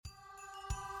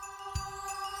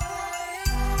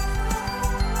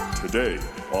Today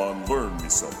on Learn Me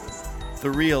Something The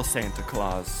real Santa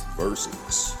Claus.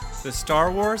 versus The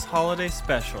Star Wars Holiday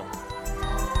Special.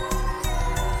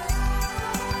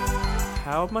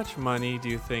 How much money do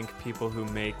you think people who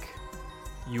make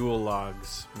Yule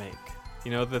logs make?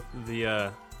 You know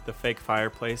the fake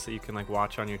fireplace that you can like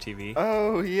watch on your TV?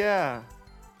 Oh, yeah.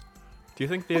 Do you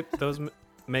think those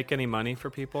make any money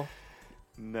for people?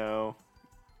 No,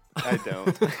 I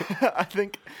don't. I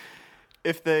think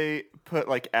if they put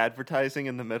like advertising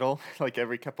in the middle, like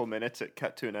every couple minutes it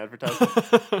cut to an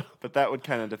advertisement, but that would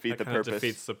kind of defeat the That kind of purpose.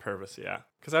 defeats the purpose, yeah.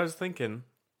 Because I was thinking,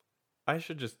 I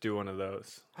should just do one of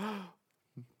those.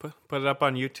 Put it up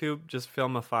on YouTube, just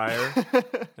film a fire,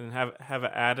 and have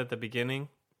an ad at the beginning,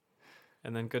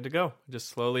 and then good to go. Just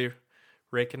slowly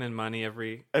raking in money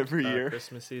every year.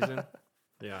 Christmas season.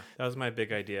 Yeah, that was my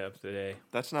big idea of the day.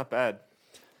 That's not bad.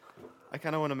 I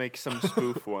kind of want to make some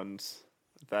spoof ones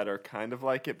that are kind of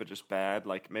like it, but just bad.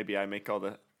 Like maybe I make all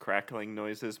the crackling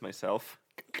noises myself.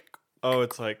 Oh,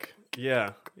 it's like,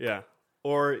 yeah.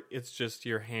 Or it's just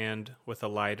your hand with a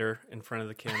lighter in front of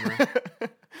the camera.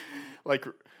 Like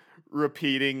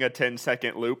repeating a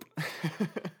 10-second loop.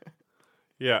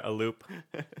 Yeah, a loop.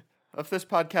 If this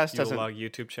podcast Yule doesn't, log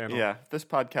YouTube channel. yeah, if this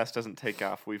podcast doesn't take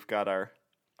off, we've got our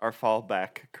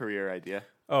fallback career idea.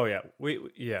 Oh yeah,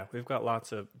 we've got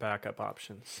lots of backup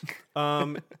options.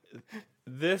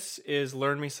 This is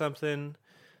Learn Me Something,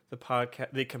 the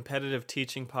podcast, the competitive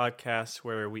teaching podcast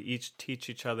where we each teach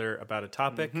each other about a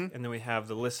topic, and then we have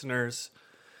the listeners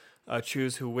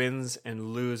choose who wins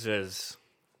and loses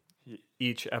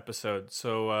each episode.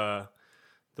 So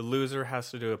the loser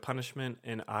has to do a punishment,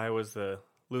 and I was the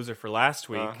loser for last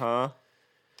week.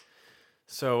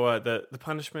 So the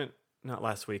punishment, not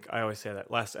last week. I always say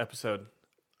that last episode.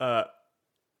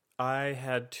 I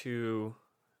had to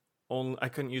I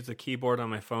couldn't use the keyboard on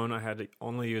my phone. I had to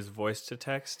only use voice to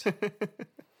text.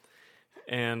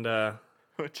 And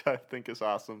Which I think is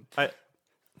awesome. I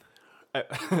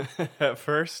at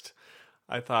first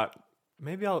I thought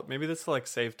maybe this will like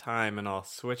save time and I'll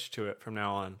switch to it from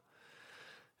now on.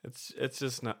 It's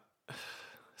just not.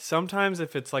 Sometimes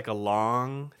if it's like a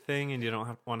long thing and you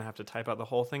don't want to have to type out the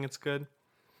whole thing, it's good.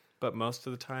 But most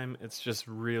of the time, it's just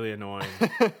really annoying,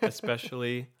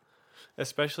 especially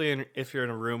if you're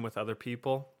in a room with other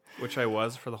people, which I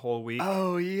was for the whole week.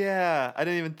 Oh yeah, I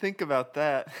didn't even think about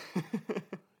that.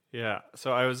 Yeah,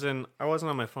 so I wasn't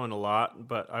on my phone a lot,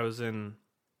 but I was in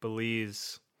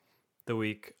Belize the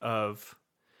week of,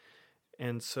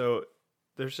 and so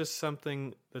there's just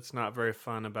something that's not very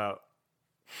fun about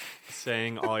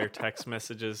saying all your text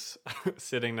messages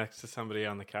sitting next to somebody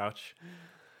on the couch.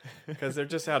 Because they're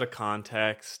just out of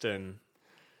context and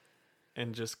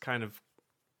just kind of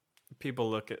people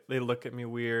look at me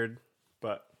weird,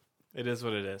 but it is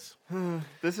what it is.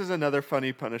 This is another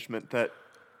funny punishment that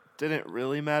didn't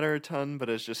really matter a ton, but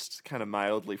is just kind of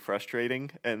mildly frustrating,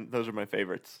 and those are my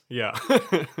favorites. Yeah,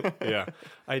 yeah.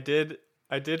 I did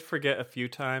forget a few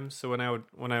times. So when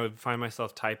I would find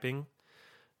myself typing,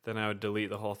 then I would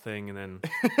delete the whole thing and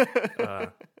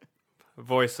then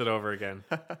voice it over again.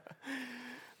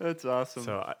 That's awesome.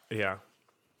 So, yeah.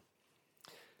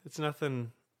 It's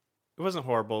nothing... It wasn't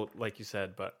horrible, like you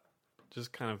said, but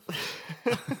just kind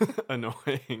of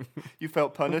annoying. You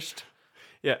felt punished?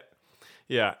 Yeah.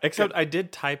 Yeah. Except I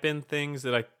did type in things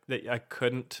that I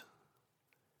couldn't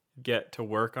get to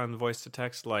work on voice to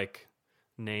text, like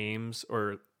names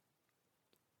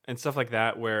and stuff like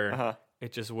that, where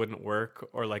it just wouldn't work,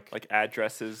 or like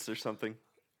addresses or something.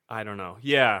 I don't know.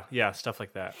 Yeah, stuff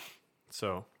like that.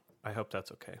 So... I hope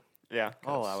that's okay. Yeah,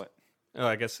 I'll allow it. Oh,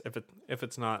 I guess if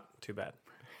it's not too bad.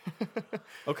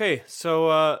 Okay,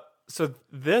 so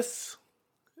this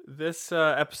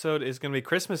episode is going to be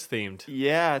Christmas themed.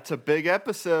 Yeah, it's a big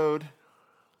episode.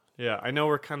 Yeah, I know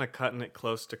we're kind of cutting it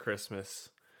close to Christmas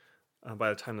by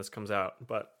the time this comes out,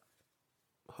 but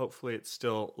hopefully it's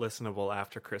still listenable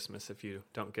after Christmas if you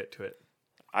don't get to it.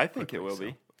 I think it will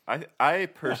be. I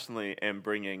personally am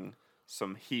bringing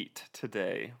some heat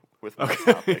today with my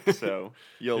topic, so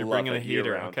you're love bringing it a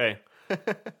heater. year-round.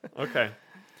 Okay.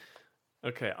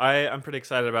 Okay. I'm pretty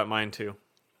excited about mine too.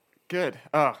 Good.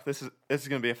 This is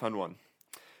going to be a fun one.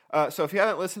 So if you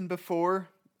haven't listened before,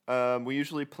 we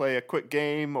usually play a quick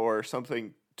game or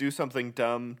do something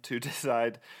dumb to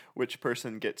decide which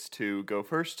person gets to go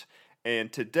first.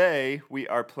 And today we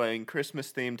are playing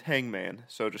Christmas-themed Hangman.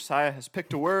 So Josiah has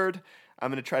picked a word.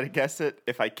 I'm going to try to guess it.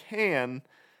 If I can,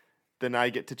 then I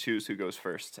get to choose who goes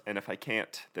first. And if I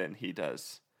can't, then he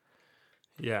does.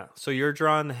 Yeah. So you're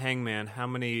drawing the hangman. How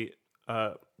many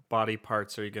body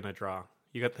parts are you going to draw?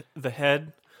 You got the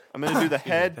head. I'm going to do the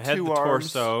head, the head, two the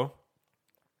arms. torso.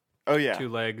 Oh, yeah. 2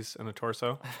 legs, and a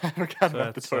torso. I forgot So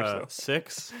about the that's torso.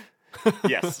 6.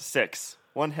 Yes, 6.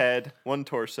 1 head, 1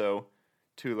 torso,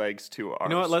 2 legs, 2 arms. You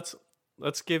know what?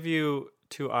 Let's give you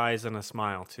 2 eyes and a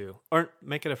smile too, or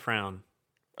make it a frown.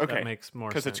 Okay. That makes more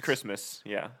sense. Because it's Christmas,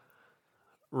 yeah.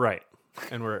 Right?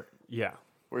 And We're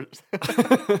This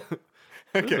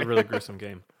is a really gruesome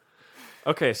game.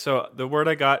 Okay, so the word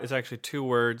I got is actually 2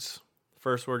 words.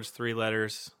 First word is 3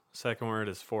 letters. Second word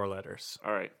is 4 letters.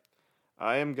 All right.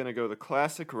 I am going to go the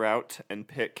classic route and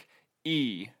pick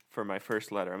E for my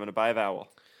first letter. I'm going to buy a vowel.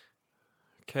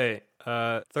 Okay,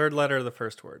 third letter of the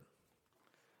first word.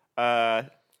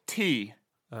 T.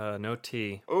 No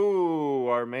T. Ooh,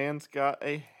 our man's got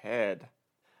a head.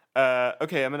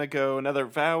 Okay, I'm going to go another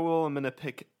vowel. I'm going to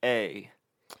pick A.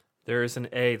 There is an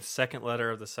A, the second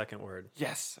letter of the second word.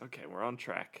 Yes. Okay, we're on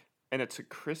track. And it's a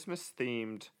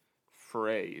Christmas-themed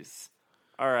phrase.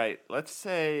 All right, let's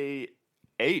say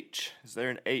H. Is there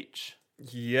an H?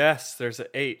 Yes, there's a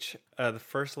H, the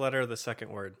first letter of the second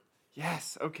word.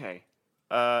 Yes, okay.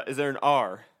 Is there an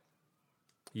R?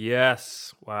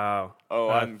 Yes. Wow.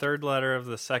 Oh, third letter of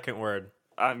the second word.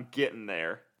 I'm getting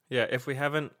there. Yeah, if we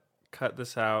haven't cut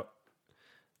this out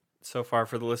so far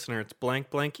for the listener, it's blank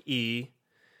blank E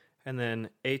and then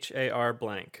HAR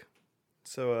blank.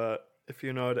 So if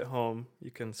you know it at home,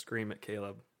 you can scream at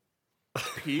Caleb.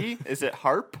 P? Is it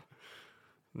harp?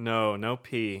 No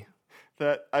P.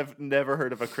 That I've never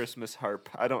heard of a Christmas harp.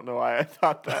 I don't know why I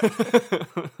thought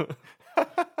that.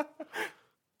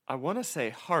 I want to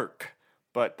say hark,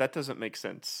 but that doesn't make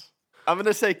sense. I'm going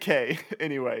to say K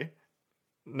anyway.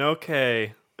 No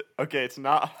K. Okay, it's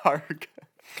not hark.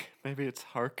 Maybe it's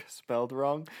hark spelled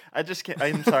wrong. I just can't.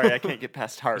 I'm sorry, I can't get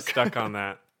past hark. Stuck on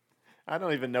that. I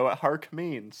don't even know what hark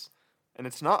means. And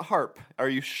it's not harp. Are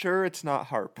you sure it's not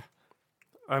harp?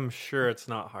 I'm sure it's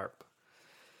not harp.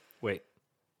 Wait.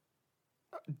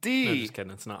 D. No, just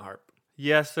kidding. It's not harp.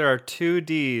 Yes, there are 2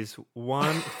 D's.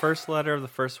 One first letter of the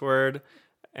first word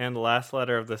and last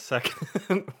letter of the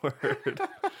second word.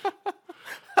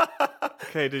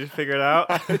 Okay, did you figure it out?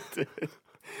 I did.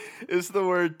 Is the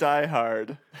word die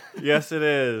hard? Yes, it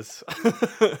is.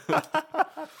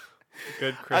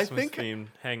 Good Christmas themed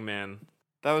hangman.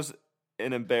 That was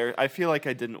an I feel like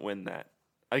I didn't win that.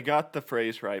 I got the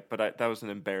phrase right, but that was an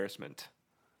embarrassment.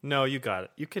 No, you got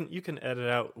it. You can edit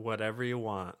out whatever you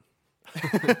want.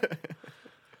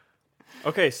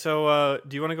 Okay, so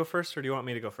do you want to go first or do you want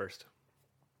me to go first?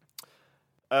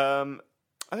 I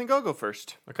think I'll go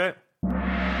first. Okay.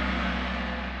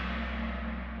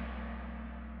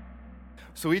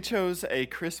 So we chose a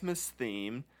Christmas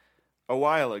theme a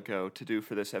while ago to do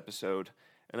for this episode,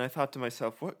 and I thought to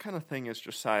myself, what kind of thing is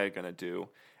Josiah going to do?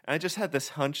 And I just had this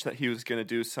hunch that he was going to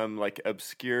do some, like,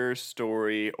 obscure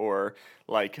story or,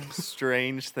 like,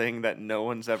 strange thing that no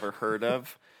one's ever heard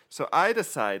of. So I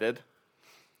decided,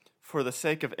 for the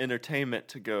sake of entertainment,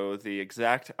 to go the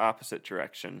exact opposite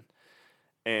direction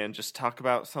and just talk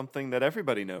about something that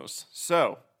everybody knows.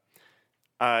 So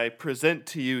I present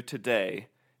to you today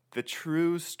the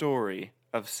true story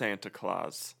of Santa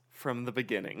Claus from the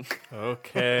beginning.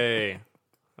 Okay.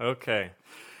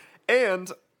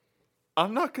 And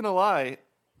I'm not going to lie,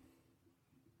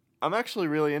 I'm actually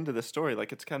really into this story.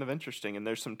 Like, it's kind of interesting, and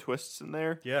there's some twists in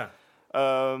there. Yeah.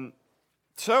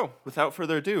 So, without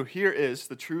further ado, here is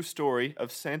the true story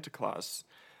of Santa Claus.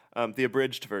 The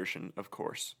abridged version, of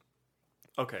course.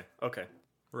 Okay.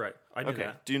 Right. I knew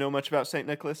that. Do you know much about St.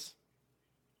 Nicholas?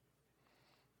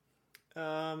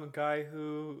 A guy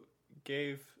who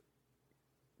gave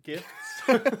gifts.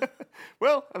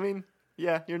 Well, I mean,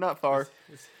 yeah, you're not far.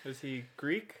 Is he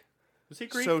Greek? Was he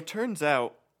Greek? So, turns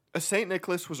out, St.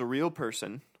 Nicholas was a real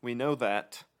person. We know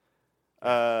that.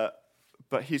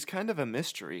 But he's kind of a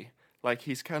mystery. Like,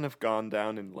 he's kind of gone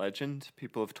down in legend.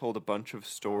 People have told a bunch of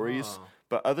stories. Oh.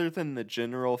 But other than the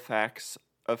general facts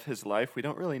of his life, we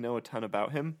don't really know a ton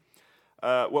about him.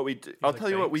 I'll like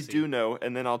tell you what we Banksy. do know,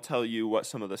 and then I'll tell you what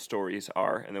some of the stories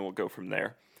are, and then we'll go from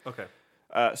there. Okay.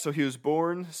 So he was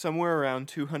born somewhere around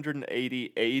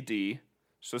 280 AD.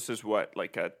 So this is what,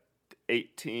 like a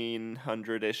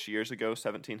 1800-ish years ago,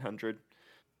 1700.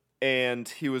 And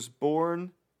he was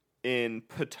born in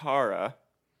Patara,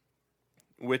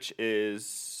 which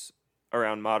is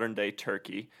around modern-day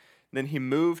Turkey. Then he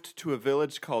moved to a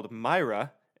village called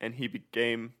Myra, and he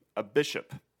became a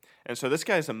bishop. And so this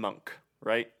guy's a monk,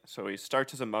 right? So he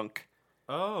starts as a monk,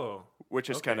 Oh. which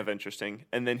is kind of interesting.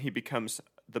 And then he becomes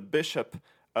the bishop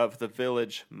of the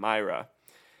village Myra.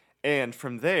 And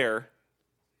from there,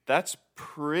 that's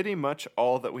pretty much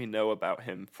all that we know about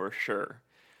him for sure.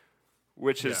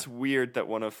 Which is weird that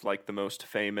one of, like, the most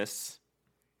famous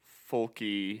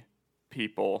folky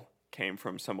people came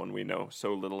from someone we know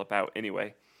so little about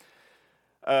anyway.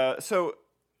 So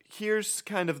here's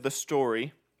kind of the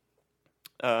story,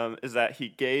 is that he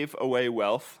gave away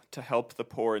wealth to help the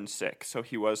poor and sick. So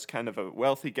he was kind of a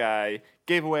wealthy guy,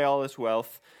 gave away all his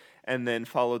wealth, and then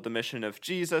followed the mission of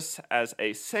Jesus as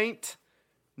a Saint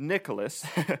Nicholas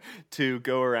to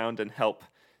go around and help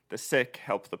the sick,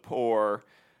 help the poor,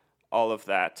 all of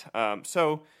that.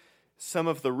 So some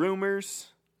of the rumors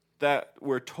that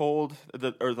were told,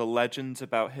 or the legends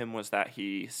about him, was that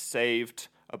he saved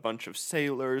a bunch of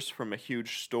sailors from a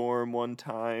huge storm one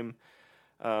time.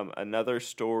 Another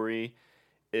story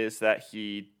is that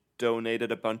he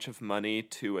donated a bunch of money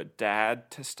to a dad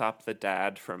to stop the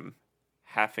dad from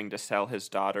having to sell his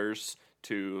daughters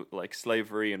to like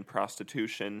slavery and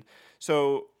prostitution.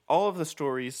 So all of the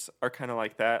stories are kind of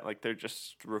like that. Like they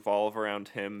just revolve around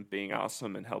him being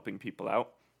awesome and helping people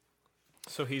out.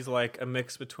 So he's like a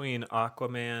mix between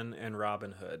Aquaman and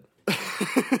Robin Hood.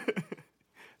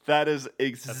 That is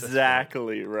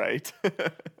exactly right.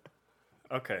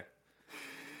 Okay.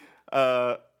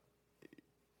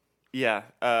 Yeah.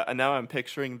 And now I'm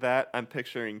picturing that. I'm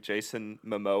picturing Jason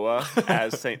Momoa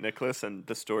as Saint Nicholas, and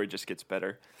the story just gets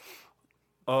better.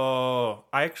 Oh,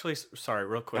 I actually, sorry,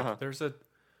 real quick. Uh-huh. There's a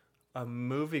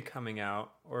movie coming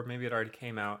out, or maybe it already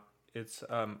came out. It's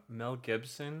Mel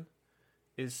Gibson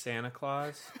is Santa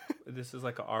Claus. This is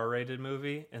like an R-rated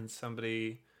movie, and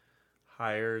somebody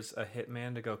hires a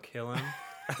hitman to go kill him.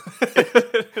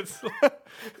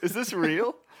 Is this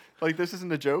real? Like this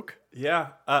isn't a joke? Yeah.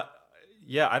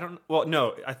 Yeah, I don't... Well,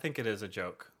 no, I think it is a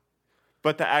joke.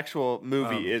 But the actual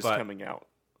movie is but- coming out.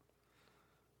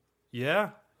 Yeah,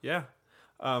 yeah.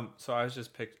 So I was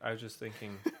just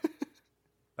thinking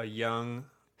a young...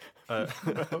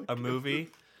 a movie...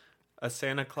 A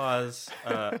Santa Claus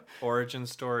origin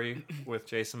story with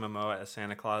Jason Momoa as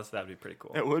Santa Claus. That'd be pretty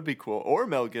cool. It would be cool. Or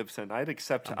Mel Gibson. I'd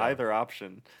accept either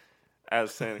option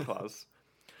as Santa Claus.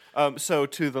 So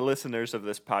to the listeners of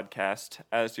this podcast,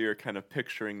 as you're kind of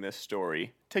picturing this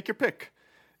story, take your pick.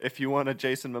 If you want a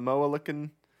Jason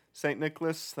Momoa-looking St.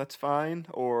 Nicholas, that's fine.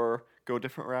 Or go a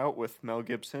different route with Mel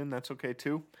Gibson, that's okay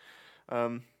too.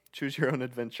 Choose your own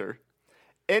adventure.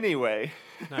 Anyway.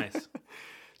 Nice.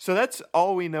 So that's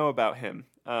all we know about him.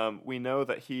 We know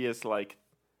that he is like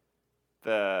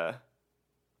he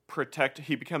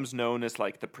becomes known as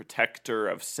like the protector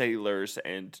of sailors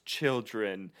and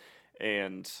children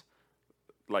and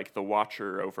like the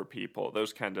watcher over people,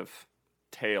 those kind of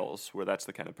tales where that's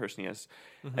the kind of person he is.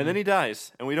 Mm-hmm. And then he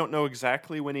dies, and we don't know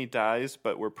exactly when he dies,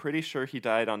 but we're pretty sure he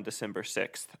died on December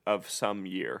 6th of some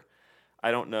year.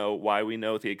 I don't know why we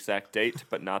know the exact date,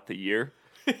 but not the year.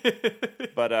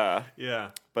 But yeah.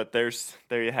 But there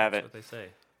you have That's it. what they say.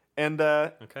 And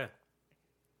Okay.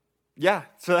 yeah,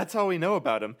 so that's all we know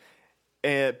about him.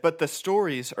 But the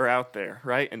stories are out there,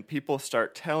 right? And people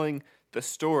start telling the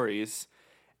stories,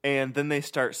 and then they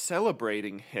start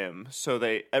celebrating him. So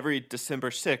every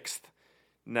December 6th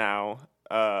now,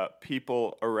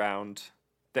 people around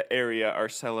the area are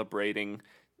celebrating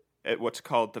at what's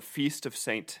called the Feast of the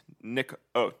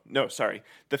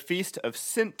Feast of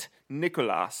Saint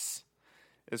Nicholas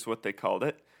is what they called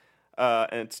it.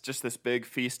 And it's just this big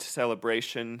feast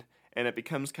celebration, and it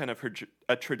becomes kind of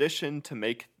a tradition to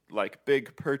make like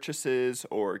big purchases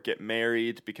or get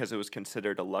married because it was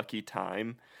considered a lucky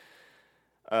time.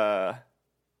 So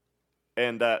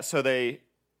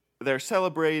they're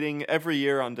celebrating every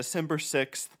year on December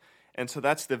 6th, and so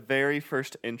that's the very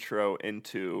first intro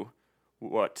into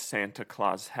what Santa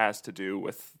Claus has to do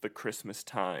with the Christmas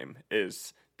time.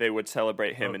 Is they would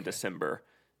celebrate him in December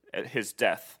at his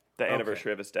death, the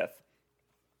anniversary of his death.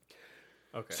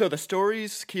 Okay. So the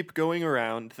stories keep going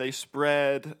around. They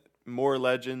spread. More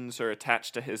legends are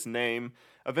attached to his name.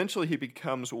 Eventually, he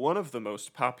becomes one of the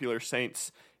most popular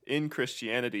saints in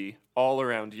Christianity all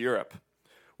around Europe,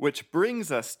 which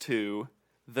brings us to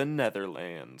the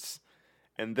Netherlands.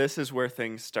 And this is where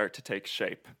things start to take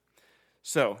shape.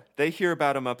 So they hear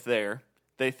about him up there.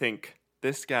 They think,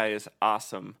 this guy is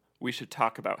awesome. We should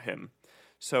talk about him.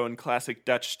 So in classic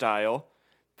Dutch style,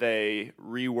 they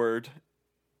reword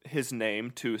his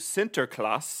name to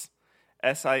Sinterklaas,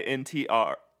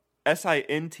 Sinterklaas,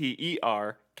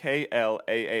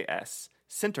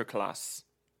 Sinterklaas.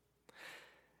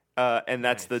 And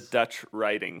that's the Dutch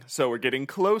writing. So we're getting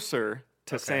closer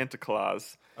to Santa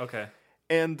Claus. Okay.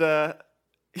 And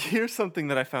here's something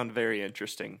that I found very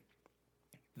interesting.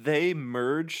 They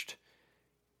merged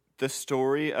the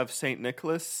story of St.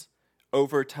 Nicholas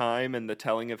over time, and the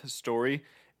telling of his story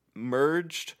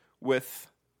merged with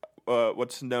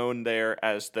what's known there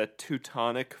as the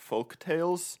Teutonic folk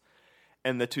tales.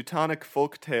 And the Teutonic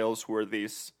folk tales were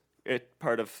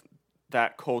part of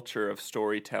that culture of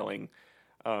storytelling,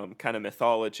 kind of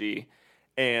mythology,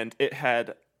 and it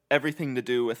had everything to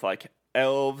do with like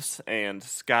elves and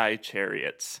sky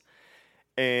chariots.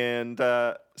 And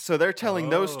so they're telling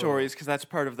those stories because that's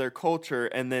part of their culture.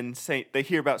 And then they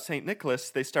hear about Saint Nicholas,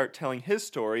 they start telling his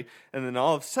story, and then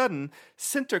all of a sudden,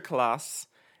 Sinterklaas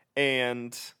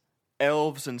and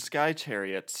elves and sky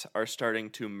chariots are starting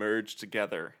to merge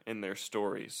together in their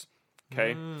stories.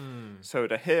 Okay, so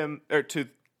to him or to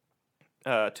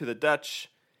the Dutch,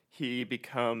 he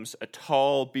becomes a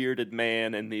tall, bearded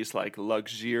man in these like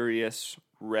luxurious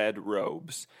red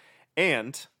robes,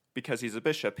 and because he's a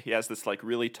bishop, he has this like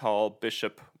really tall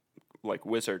bishop like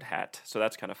wizard hat. So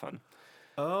that's kind of fun.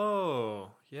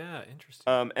 Oh, yeah,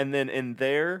 interesting. And then in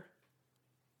their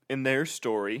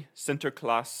story,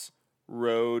 Sinterklaas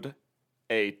rode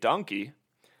a donkey,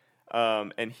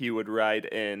 and he would ride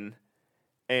in,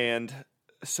 and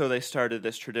so they started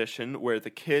this tradition where the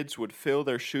kids would fill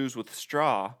their shoes with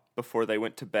straw before they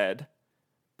went to bed,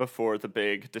 before the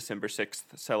big December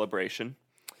 6th celebration.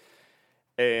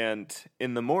 And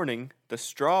in the morning, the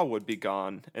straw would be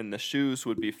gone and the shoes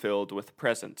would be filled with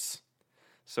presents.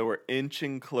 So we're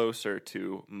inching closer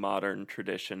to modern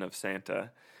tradition of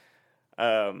Santa.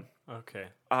 Okay.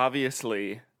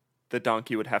 Obviously, the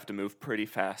donkey would have to move pretty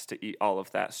fast to eat all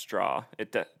of that straw.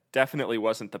 It definitely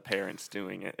wasn't the parents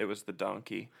doing it. It was the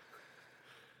donkey.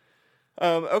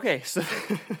 Okay, so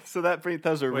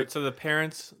those are... Wait, so the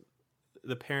parents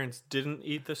didn't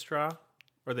eat the straw?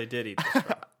 Or they did eat the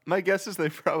straw? My guess is they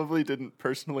probably didn't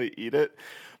personally eat it,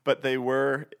 but they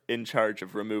were in charge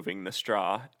of removing the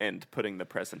straw and putting the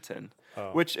presents in. Oh.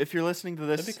 Which, if you're listening to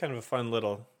this... That'd be kind of a fun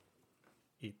little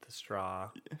eat the straw.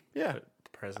 Yeah. Put the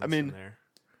presents in there.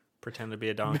 Pretend to be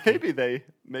a donkey.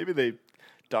 Maybe they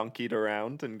donkeyed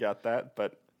around and got that,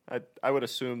 but I would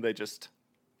assume they just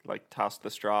like tossed the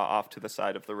straw off to the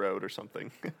side of the road or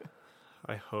something.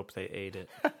 I hope they ate it.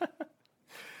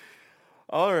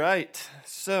 All right,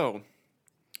 so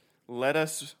let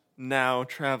us now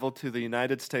travel to the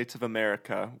United States of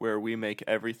America, where we make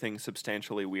everything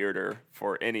substantially weirder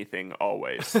for anything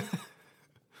always.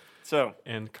 So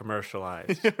And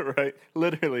commercialized. right,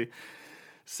 literally.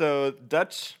 So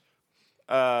Dutch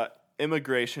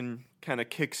immigration kind of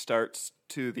kickstarts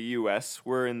to the U.S.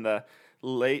 We're in the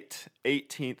late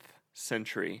 18th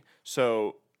century,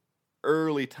 so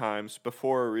early times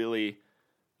before really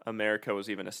America was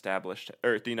even established,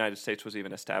 or the United States was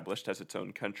even established as its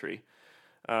own country.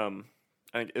 I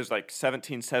think it was like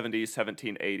 1770s,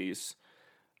 1780s.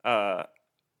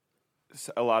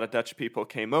 A lot of Dutch people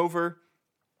came over,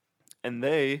 and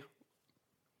they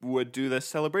would do this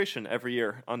celebration every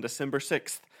year on December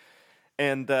 6th.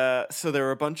 And so there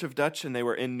were a bunch of Dutch, and they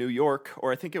were in New York,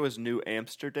 or I think it was New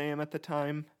Amsterdam at the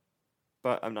time,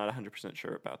 but I'm not 100%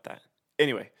 sure about that.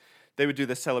 Anyway, they would do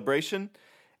this celebration,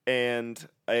 and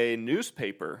a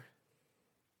newspaper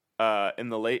in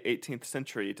the late 18th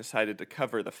century decided to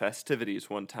cover the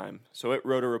festivities one time. So it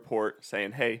wrote a report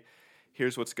saying, hey,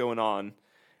 here's what's going on.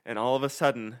 And all of a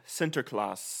sudden,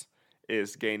 Sinterklaas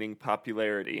is gaining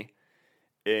popularity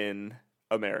in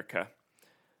America.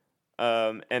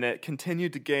 And it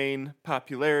continued to gain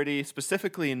popularity,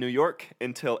 specifically in New York,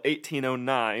 until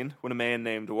 1809, when a man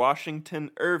named Washington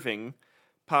Irving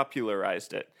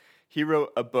popularized it. He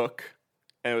wrote a book,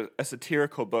 a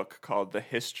satirical book called The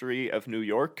History of New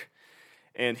York,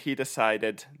 and he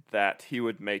decided that he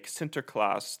would make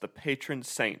Sinterklaas the patron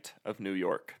saint of New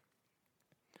York.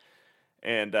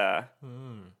 And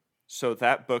so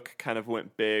that book kind of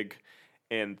went big,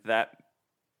 and that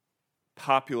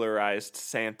popularized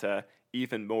Santa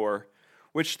even more,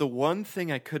 which the one thing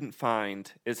I couldn't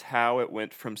find is how it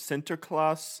went from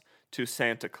Sinterklaas to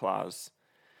Santa Claus.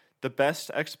 The best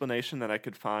explanation that I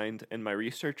could find in my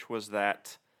research was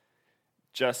that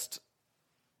just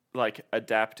like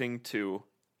adapting to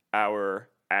our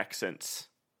accents,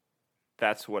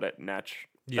 that's what it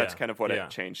that's kind of what it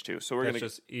changed to. So That's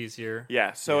just easier.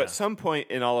 Yeah, so at some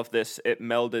point in all of this, it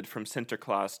melded from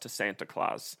Sinterklaas to Santa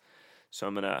Claus. So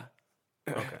I'm gonna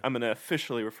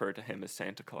officially refer to him as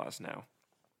Santa Claus now.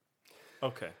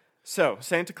 Okay. So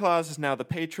Santa Claus is now the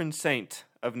patron saint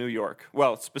of New York.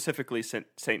 Well, specifically Saint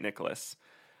Nicholas.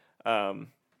 But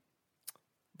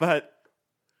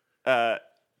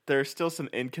there's still some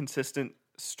inconsistent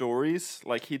stories.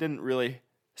 Like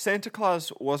Santa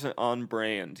Claus wasn't on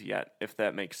brand yet, if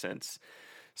that makes sense.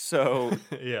 So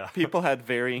Yeah. people had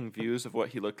varying views of what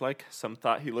he looked like. Some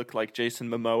thought he looked like Jason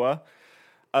Momoa.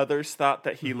 Others thought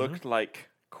that he looked like,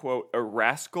 quote, a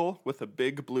rascal with a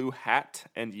big blue hat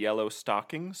and yellow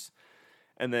stockings.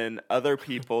 And then other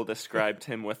people described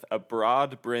him with a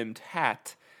broad-brimmed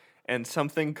hat and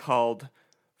something called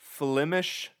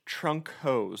Flemish trunk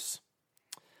hose.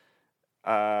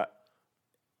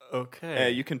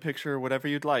 Okay. You can picture whatever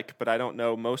you'd like, but I don't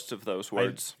know most of those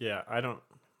words.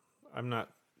 I'm not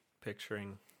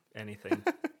picturing anything.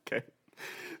 Okay.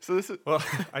 So this is Well,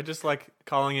 I just like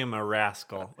calling him a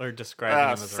rascal or describing him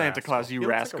as a Santa rascal. Claus, you he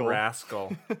rascal. Looks like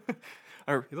a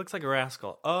rascal. He looks like a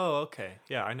rascal. Oh, okay.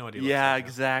 Yeah, I know what he looks yeah, like.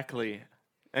 exactly.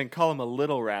 And call him a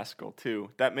little rascal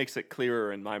too. That makes it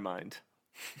clearer in my mind.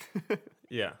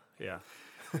 Yeah, yeah.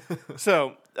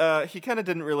 So he kind of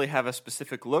didn't really have a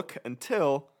specific look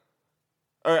until,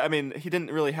 he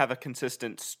didn't really have a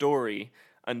consistent story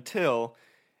until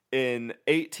in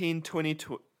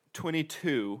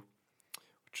 1822,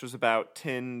 which was about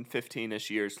 10, 15-ish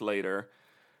years later,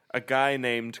 a guy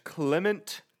named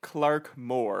Clement Clark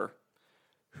Moore,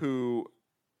 who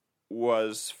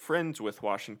was friends with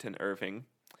Washington Irving.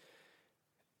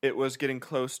 It was getting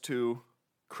close to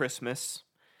Christmas,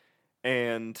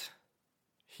 and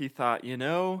he thought,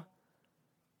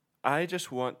 I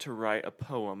just want to write a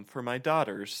poem for my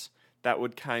daughters that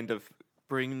would kind of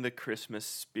bring the Christmas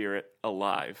spirit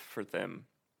alive for them.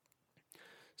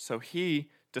 So he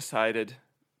decided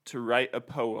to write a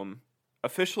poem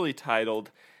officially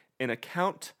titled An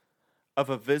Account of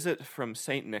a Visit from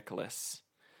St. Nicholas,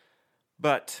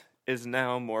 but is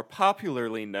now more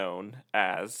popularly known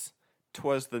as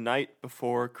 'Twas the Night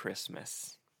Before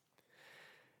Christmas.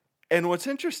 And what's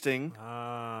interesting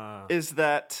is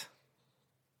that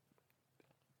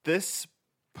this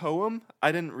poem,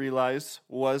 I didn't realize,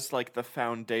 was like the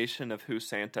foundation of who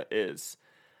Santa is.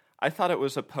 I thought it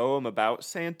was a poem about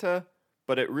Santa,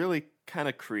 but it really kind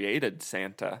of created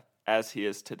Santa as he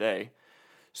is today.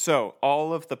 So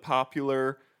all of the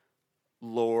popular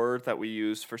lore that we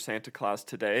use for Santa Claus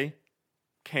today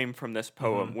came from this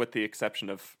poem, with the exception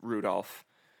of Rudolph.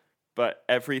 But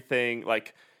everything,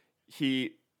 like,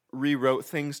 he rewrote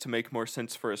things to make more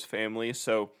sense for his family.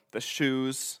 So the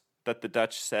shoes that the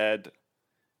Dutch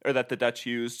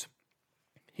used,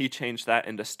 he changed that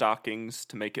into stockings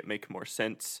to make it make more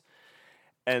sense.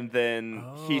 And then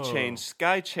he changed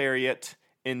Sky Chariot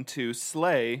into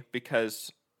sleigh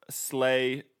because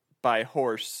sleigh by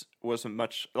horse was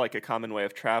a common way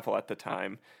of travel at the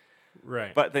time.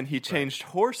 Right. But then he changed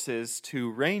horses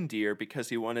to reindeer because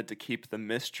he wanted to keep the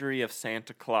mystery of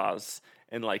Santa Claus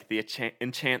and like the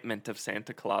enchantment of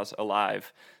Santa Claus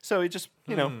alive. So he just,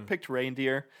 picked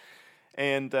reindeer.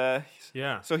 And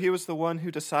so he was the one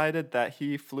who decided that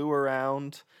he flew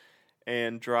around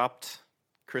and dropped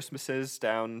Christmases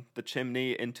down the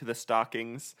chimney into the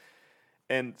stockings.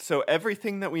 And so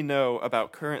everything that we know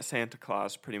about current Santa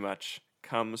Claus pretty much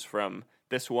comes from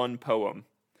this one poem.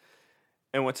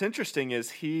 And what's interesting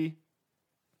is he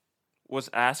was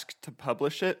asked to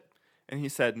publish it, and he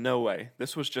said, no way.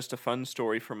 This was just a fun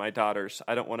story for my daughters.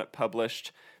 I don't want it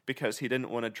published, because he didn't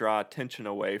want to draw attention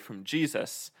away from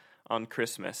Jesus on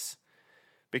Christmas,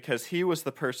 because he was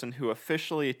the person who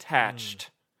officially attached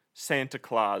Santa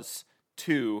Claus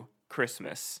to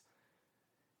Christmas.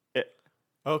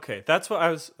 Okay, that's what I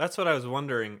was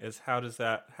wondering, is how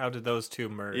did those two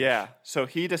merge? Yeah, so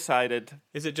he decided.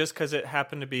 Is it just because it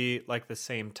happened to be like the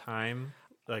same time,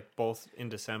 like both in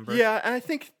December? Yeah, and I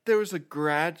think there was I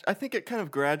think it kind of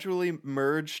gradually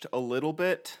merged a little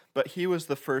bit, but he was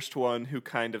the first one who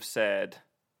kind of said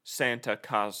Santa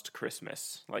caused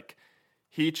Christmas. Like,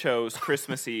 he chose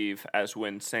Christmas Eve as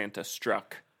when Santa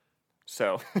struck.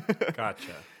 So,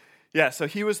 Gotcha. Yeah, so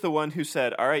he was the one who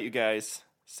said, all right, you guys,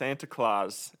 Santa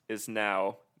Claus is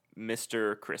now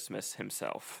Mr. Christmas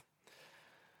himself.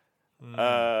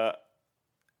 But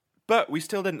we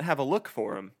still didn't have a look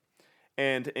for him.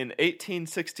 And in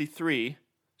 1863,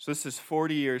 so this is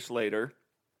 40 years later,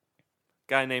 a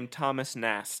guy named Thomas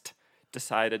Nast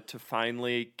decided to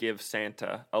finally give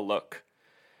Santa a look.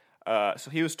 So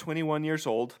he was 21 years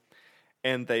old,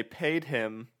 and they paid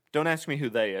him, don't ask me who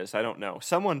they is, I don't know.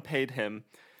 Someone paid him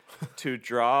to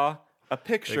draw a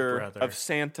picture of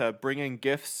Santa bringing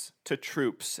gifts to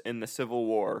troops in the Civil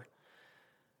War.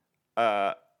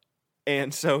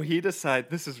 And so he decided,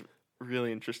 this is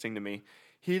really interesting to me,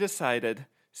 he decided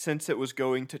since it was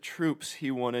going to troops,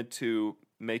 he wanted to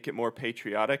make it more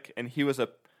patriotic, and he was a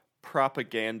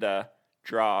propaganda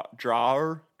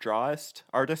artist.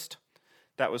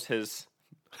 That was his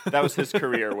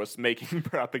career, was making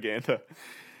propaganda.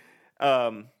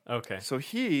 Okay. So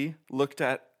he looked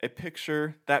at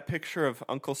that picture of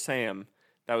Uncle Sam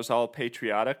that was all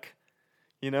patriotic,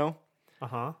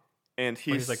 Uh-huh. And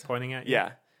he's like pointing at you?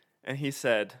 Yeah. And he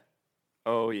said,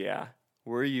 oh yeah,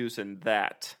 we're using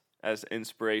that as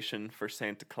inspiration for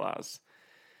Santa Claus.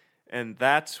 And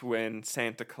that's when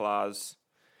Santa Claus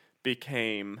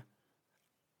became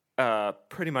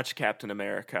pretty much Captain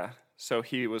America. So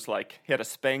he was like, he had a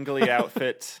spangly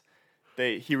outfit.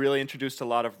 He really introduced a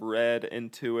lot of red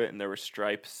into it, and there were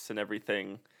stripes and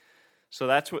everything. So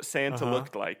that's what Santa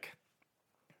looked like.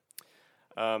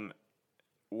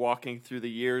 Walking through the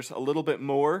years a little bit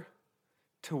more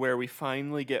to where we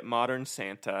finally get modern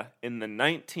Santa in the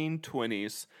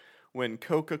 1920s, when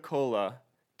Coca-Cola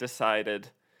decided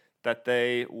that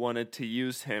they wanted to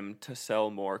use him to sell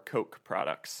more Coke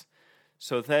products.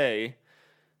 So they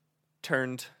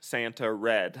turned Santa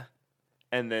red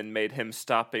and then made him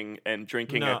stopping and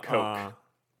drinking a Coke.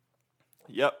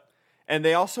 Yep. And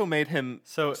they also made him...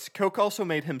 So Coke also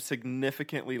made him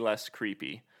significantly less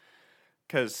creepy.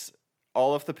 Because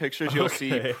all of the pictures you'll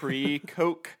see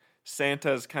pre-Coke,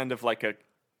 Santa's kind of like a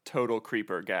total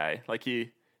creeper guy. Like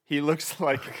he looks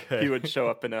like he would show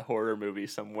up in a horror movie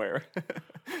somewhere.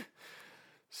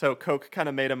 So Coke kind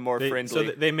of made him more friendly. So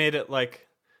they made it like...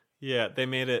 Yeah, they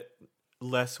made it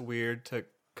less weird to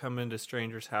come into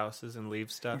strangers' houses and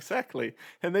leave stuff. Exactly.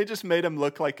 And they just made him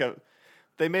look like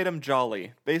they made him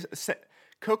jolly.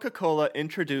 Coca-Cola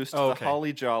introduced the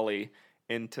Holly Jolly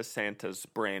into Santa's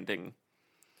branding.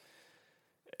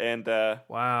 And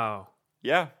wow.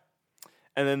 Yeah.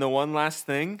 And then the one last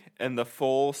thing, and the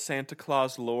full Santa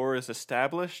Claus lore is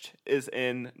established, is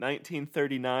in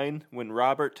 1939 when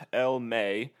Robert L.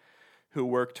 May, who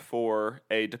worked for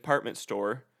a department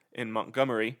store in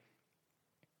Montgomery,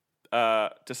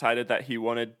 decided that he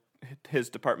wanted his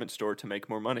department store to make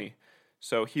more money.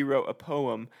 So he wrote a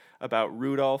poem about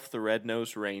Rudolph the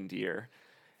Red-Nosed Reindeer,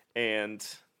 and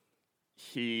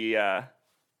he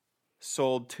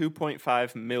sold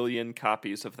 2.5 million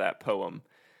copies of that poem.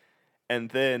 And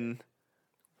then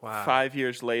 5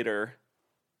 years later,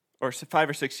 or 5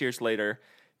 or 6 years later,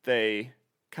 they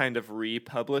kind of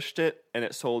republished it, and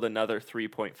it sold another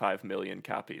 3.5 million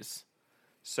copies.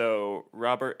 So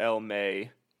Robert L.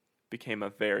 May became a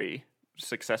very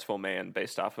successful man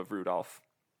based off of Rudolph.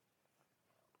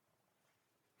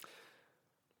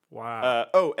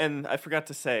 Wow. And I forgot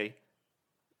to say,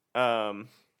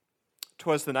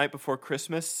 'Twas the Night Before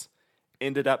Christmas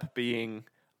ended up being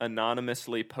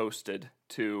anonymously posted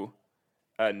to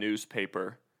a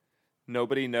newspaper.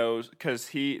 Nobody knows, because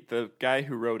the guy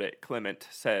who wrote it, Clement,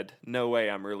 said, "No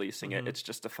way I'm releasing it. It's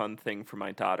just a fun thing for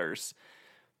my daughters."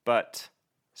 But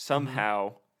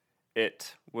somehow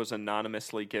it was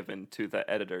anonymously given to the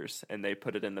editors, and they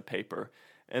put it in the paper.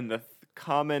 And the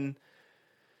common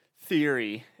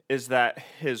theory is that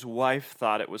his wife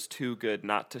thought it was too good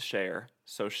not to share,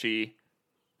 so she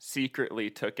secretly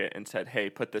took it and said, "Hey,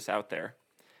 put this out there."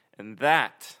 And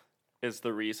that is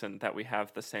the reason that we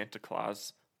have the Santa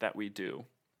Claus that we do.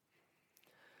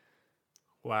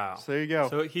 Wow. So there you go.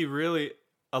 So he really,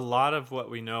 a lot of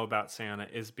what we know about Santa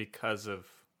is because of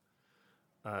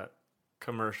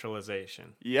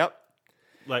commercialization. Yep.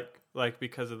 Like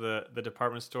because of the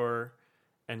department store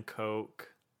and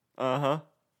Coke. Uh-huh.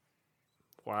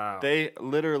 Wow. They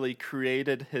literally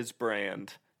created his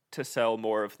brand to sell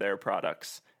more of their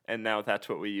products, and now that's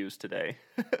what we use today.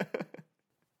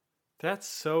 That's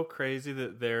so crazy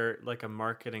that their like a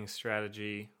marketing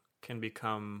strategy can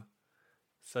become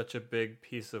such a big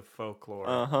piece of folklore.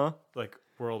 Uh-huh. Like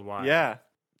worldwide. Yeah.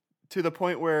 To the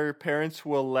point where parents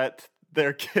will let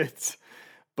their kids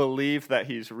believe that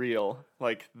he's real.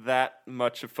 Like that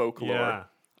much of folklore. Yeah.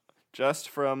 Just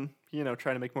from,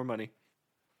 trying to make more money.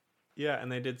 Yeah,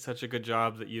 and they did such a good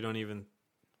job that you don't even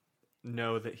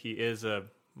know that he is a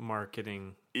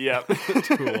marketing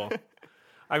tool.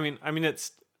 I mean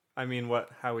it's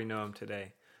how we know him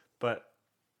today. But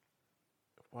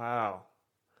wow.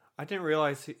 I didn't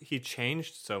realize he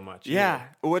changed so much. Yeah.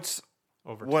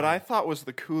 Over what time. I thought was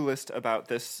the coolest about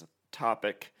this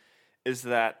topic is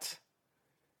that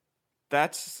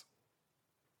that's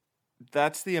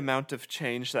the amount of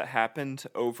change that happened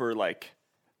over like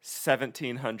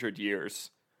 1700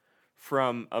 years,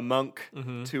 from a monk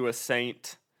to a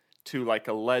saint to like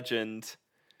a legend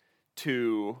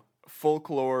to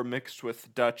folklore mixed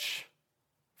with Dutch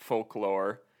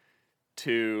folklore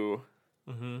to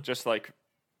just like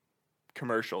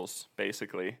commercials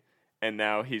basically. And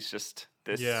now he's just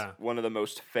one of the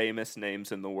most famous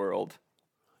names in the world.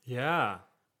 Yeah.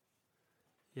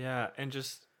 Yeah, and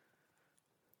just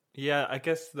I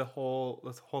guess the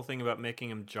whole thing about making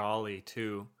him jolly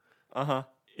too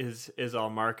is all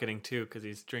marketing too, because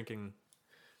he's drinking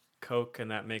Coke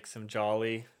and that makes him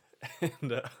jolly.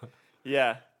 And that's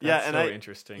and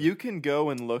interesting. You can go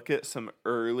and look at some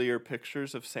earlier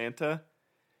pictures of Santa.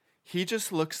 He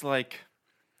just looks like,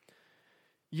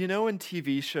 in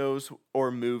TV shows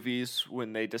or movies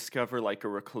when they discover like a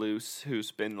recluse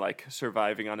who's been like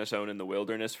surviving on his own in the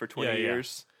wilderness for 20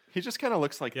 years. He just kind of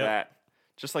looks like Yep. that.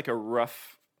 Just like a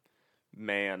rough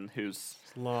man who's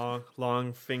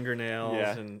Long fingernails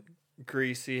Yeah. and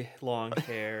greasy long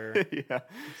hair. yeah,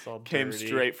 It's all came dirty.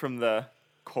 straight from the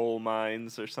coal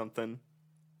mines or something.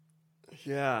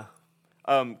 Yeah.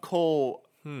 Coal.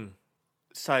 Hmm.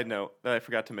 Side note that I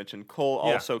forgot to mention: coal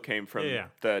Yeah. also came from Yeah.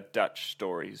 the Dutch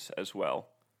stories as well,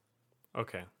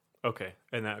 Okay.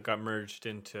 And that got merged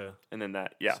into and then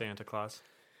that, yeah, Santa Claus.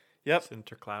 yep,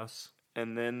 Sinterklaas.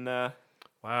 and then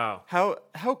Wow.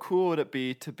 how cool would it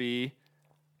be to be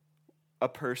a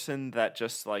person that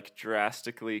just like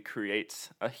drastically creates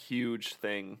a huge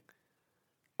thing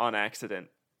on accident,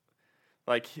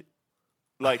 like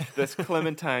this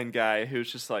Clementine guy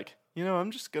who's just like,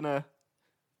 I'm just gonna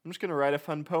write a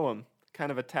fun poem,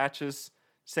 kind of attaches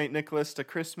Saint Nicholas to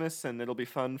Christmas, and it'll be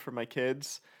fun for my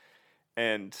kids.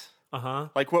 And Uh-huh.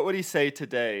 like, what would he say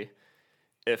today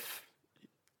if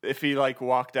he like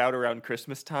walked out around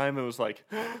Christmas time and was like,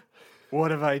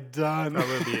 "What have I done?"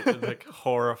 Probably be like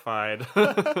horrified.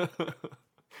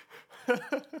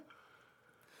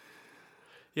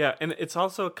 Yeah, and it's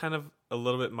also kind of a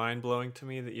little bit mind-blowing to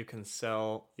me that you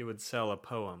would sell a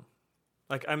poem.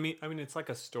 Like I mean it's like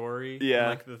a story. and, Yeah.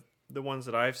 like the ones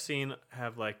that I've seen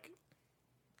have like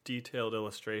detailed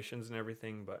illustrations and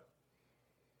everything, but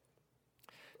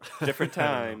Different I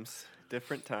don't know. times.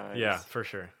 Different times. yeah, for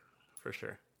sure. For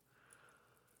sure.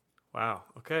 Wow.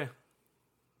 Okay.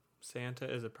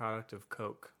 Santa is a product of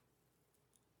Coke.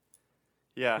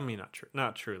 Yeah. I mean,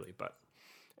 not truly, but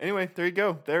Anyway, there you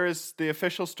go. There is the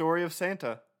official story of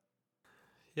Santa.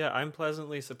 yeah, I'm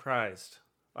pleasantly surprised.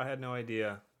 I had no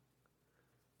idea.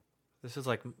 This is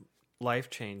like life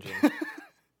changing.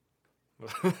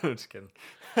 Just kidding.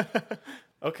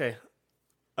 Okay.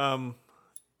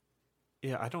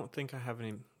 Yeah, I don't think I have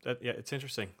any. Yeah, it's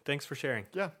interesting. Thanks for sharing.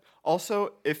 Yeah.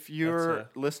 Also, if you're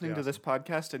That's, listening to pretty this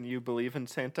podcast and you believe in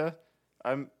Santa,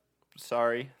 I'm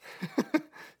sorry.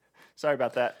 Sorry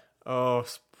about that. Oh,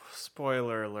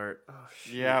 spoiler alert. Oh,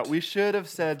 shoot. Yeah, we should have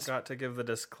said. Forgot to give the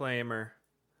disclaimer.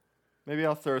 Maybe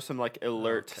I'll throw some like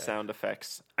alert Okay. sound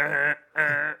effects.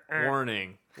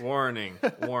 Warning, warning,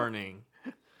 warning.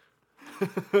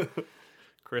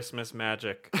 Christmas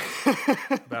magic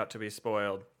about to be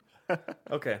spoiled.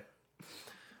 Okay.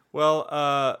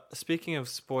 Well, speaking of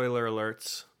spoiler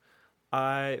alerts,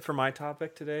 for my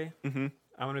topic today, I'm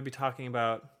going to be talking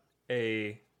about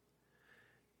a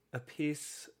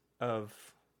piece of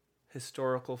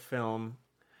historical film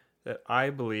that I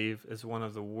believe is one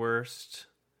of the worst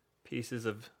pieces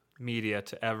of media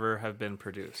to ever have been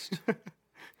produced.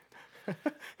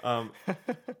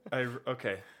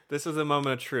 Okay, this is a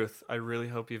moment of truth. I really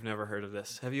hope you've never heard of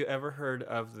this. Have you ever heard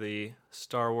of the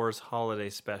Star Wars Holiday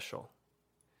Special?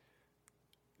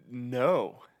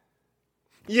 No.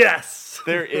 Yes!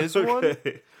 There is one?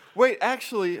 Okay. Wait,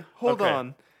 actually, hold Okay.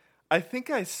 on. I think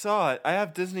I saw it. I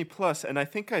have Disney Plus, and I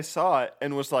think I saw it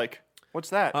and was like, "What's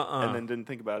that?" And then didn't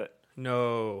think about it.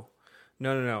 No.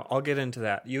 I'll get into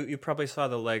that. You probably saw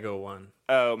the Lego one.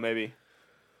 Oh, maybe.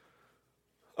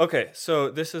 Okay, so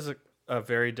this is a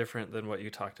very different than what you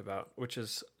talked about, which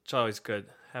is it's always good.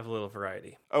 Have a little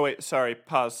variety. Oh wait, sorry.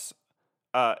 Pause.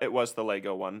 It was the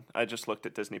Lego one. I just looked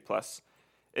at Disney Plus.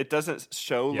 It doesn't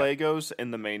show Yeah. Legos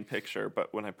in the main picture,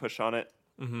 but when I push on it,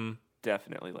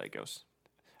 definitely Legos.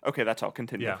 Okay, that's all.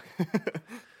 Continue. Yeah.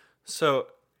 So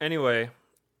anyway,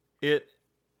 the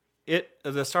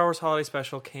Star Wars Holiday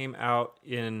Special came out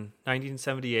in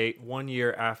 1978, 1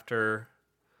 year after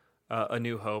A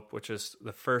New Hope, which is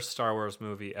the first Star Wars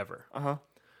movie ever.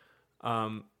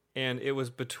 And it was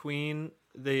between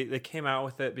they came out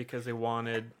with it because they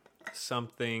wanted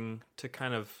something to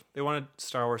they wanted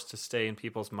Star Wars to stay in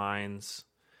people's minds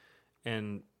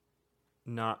and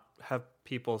not have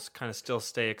people kind of still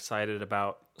stay excited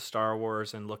about Star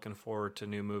Wars and looking forward to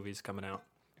new movies coming out.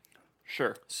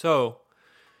 Sure. So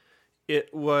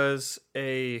it was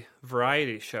a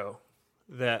variety show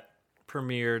that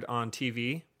premiered on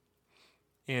TV,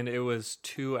 and it was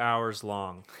 2 hours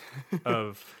long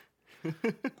of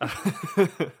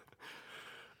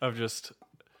of just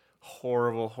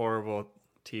horrible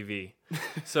TV.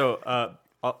 So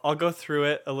I'll go through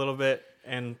it a little bit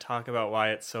and talk about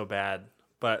why it's so bad.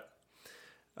 But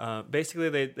basically,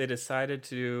 they decided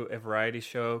to do a variety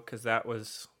show because that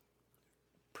was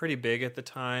pretty big at the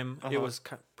time. It was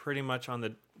pretty much on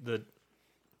the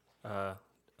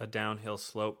a downhill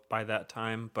slope by that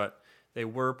time, but they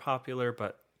were popular,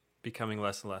 but becoming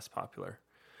less and less popular.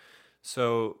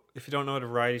 So if you don't know what a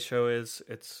variety show is,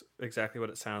 it's exactly what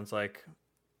it sounds like.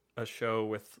 A show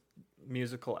with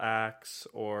musical acts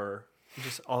or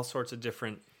just all sorts of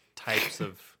different types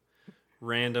of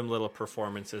random little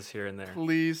performances here and there.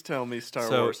 Please tell me Star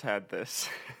So- Wars had this.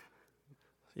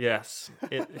 Yes.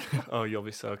 Oh, you'll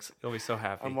be so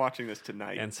happy I'm watching this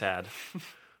tonight. and sad.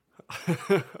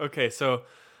 Okay, so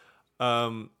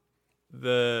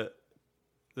the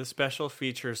special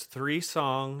features 3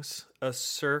 songs, a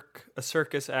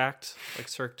circus act, like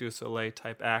Cirque du Soleil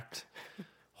type act,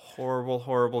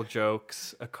 horrible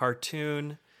jokes, a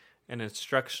cartoon, an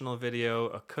instructional video,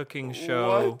 a cooking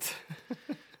show.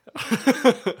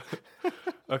 What?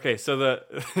 Okay, so the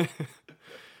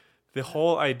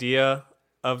whole idea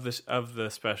of the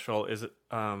special is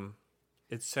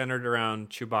it's centered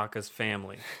around Chewbacca's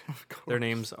family. Of course. Their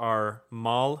names are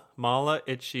Mala,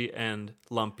 Itchy, and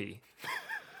Lumpy.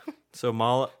 So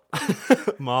Mala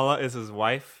is his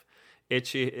wife,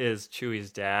 Itchy is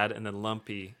Chewie's dad, and then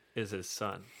Lumpy is his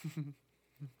son.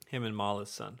 Him and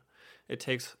Mala's son. It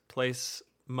takes place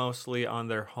mostly on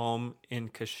their home in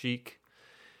Kashyyyk,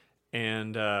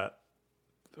 and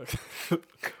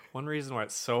one reason why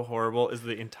it's so horrible is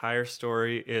the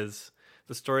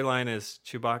storyline is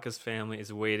Chewbacca's family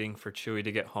is waiting for Chewie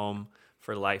to get home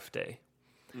for Life Day.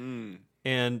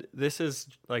 And this is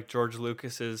like George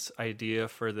Lucas's idea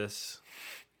for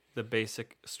the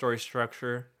basic story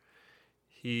structure.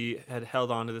 He had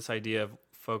held on to this idea of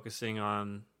focusing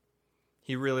on,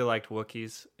 he really liked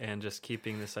Wookiees and just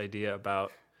keeping this idea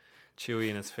about Chewie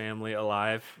and his family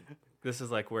alive. This is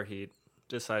like where he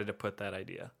decided to put that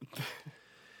idea.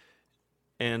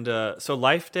 And so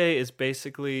Life Day is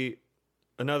basically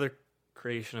another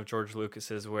creation of George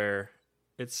Lucas's where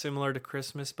it's similar to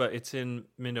Christmas, but it's in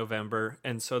mid-November.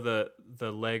 And so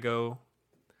the Lego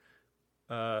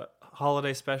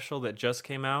holiday special that just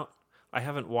came out, I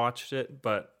haven't watched it,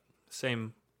 but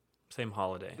same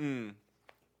holiday.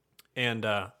 And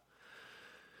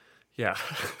yeah,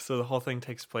 so the whole thing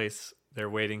takes place. They're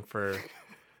waiting for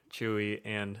Chewie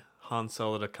and Han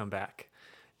Solo to come back.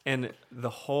 And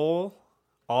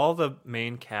all the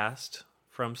main cast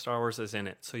from Star Wars is in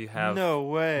it. So you have No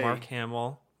way. Mark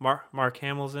Hamill. Mark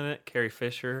Hamill's in it. Carrie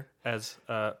Fisher as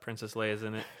Princess Leia is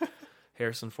in it.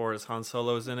 Harrison Ford as Han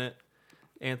Solo is in it.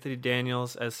 Anthony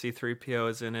Daniels as C-3PO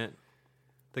is in it.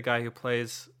 The guy who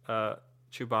plays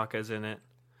Chewbacca is in it.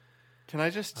 Can I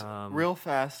just, real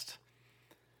fast,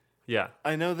 Yeah.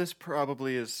 I know this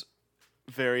probably is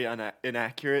very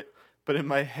inaccurate, but in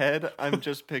my head, I'm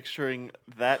just picturing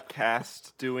that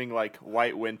cast doing like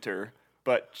White Winter,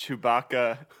 but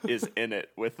Chewbacca is in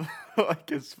it with like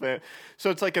his family. So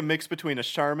it's like a mix between a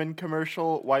Charmin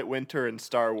commercial, White Winter, and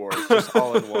Star Wars, just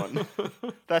all in one.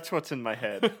 That's what's in my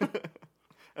head.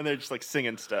 And they're just like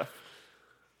singing stuff.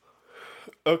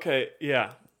 Okay,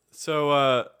 yeah.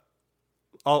 So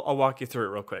I'll walk you through it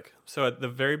real quick. So at the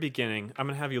very beginning, I'm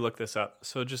going to have you look this up.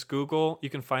 So just Google, you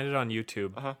can find it on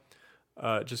YouTube.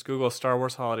 Just Google Star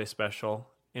Wars Holiday Special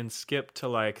and skip to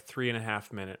like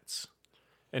 3.5 minutes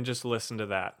and just listen to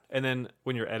that. And then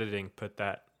when you're editing, put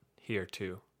that here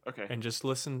too. Okay. And just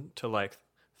listen to like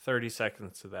 30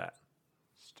 seconds to that.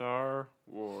 Star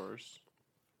Wars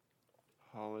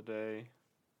Holiday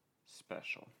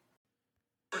Special.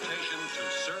 Transportation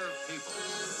to serve people.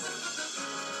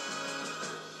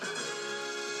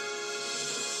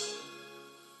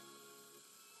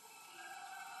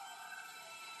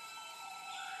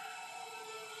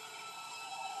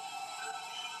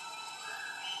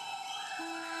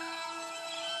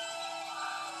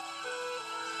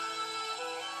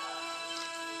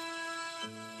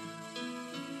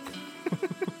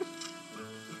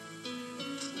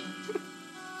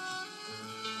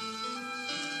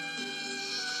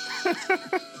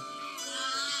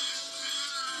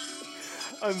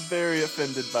 I'm very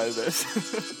offended by this.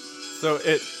 So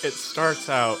it starts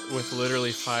out with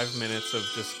literally 5 minutes of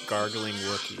just gargling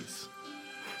Wookiees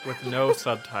with no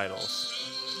subtitles.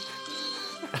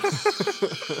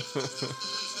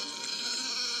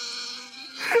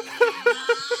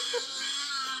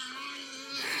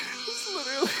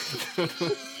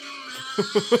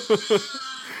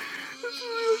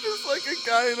 It's just like a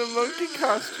guy in a monkey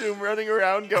costume running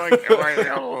around going.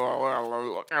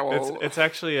 It's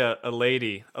actually a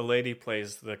lady. A lady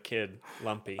plays the kid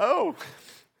Lumpy. Oh,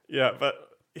 Yeah, but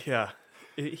yeah,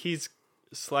 he's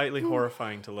slightly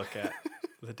horrifying to look at.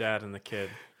 The dad and the kid.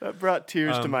 that brought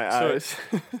tears to my so- eyes.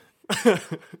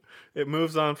 It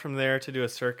moves on from there to do a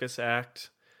circus act,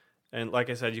 and like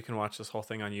I said, you can watch this whole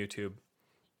thing on YouTube.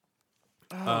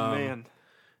 Oh man.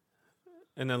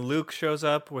 And then Luke shows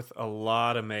up with a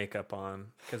lot of makeup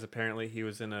on because apparently he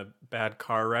was in a bad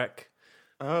car wreck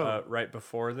right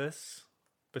before this,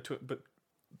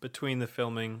 between the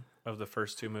filming of the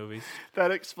first two movies.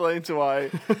 That explains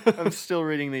why I'm still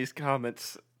reading these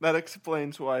comments. That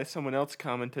explains why someone else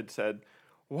commented, said,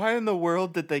 "Why in the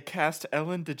world did they cast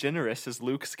Ellen DeGeneres as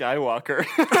Luke Skywalker?"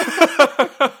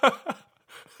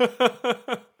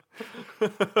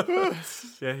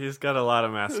 Yeah, he's got a lot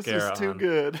of This mascara is too on.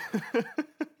 good.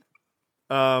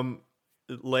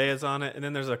 Leia's on it, and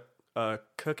then there's a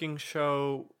cooking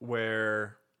show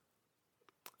where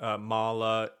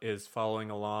Mala is following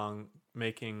along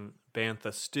making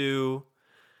bantha stew.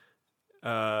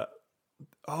 And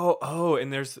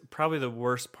there's probably the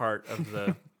worst part of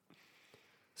the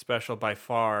special by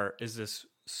far is this.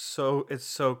 It's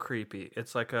so creepy.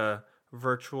 It's like a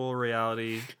virtual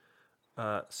reality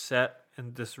set,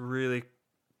 and this really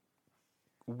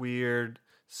weird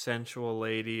sensual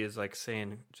lady is like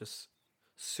saying just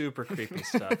super creepy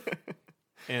stuff.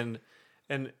 and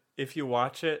if you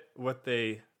watch it, what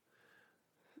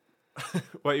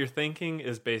you're thinking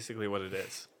is basically what it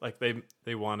is. Like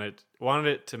they wanted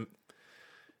it to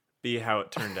be how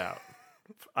it turned out.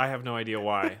 I have no idea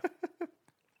why,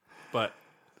 but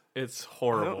it's I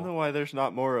horrible. don't know why there's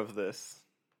not more of this.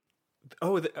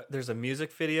 Oh, there's a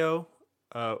music video.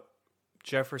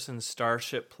 Jefferson's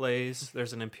Starship plays.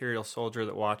 There's an Imperial soldier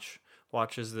that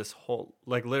watches this whole,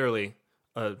 like literally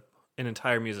an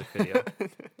entire music video.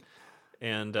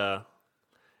 And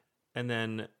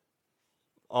then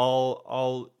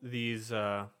all these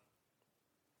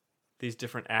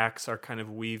different acts are kind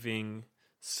of weaving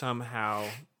somehow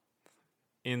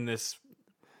in this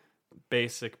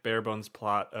basic bare bones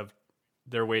plot of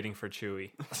they're waiting for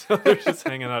Chewie. So they're just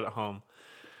hanging out at home.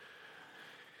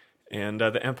 And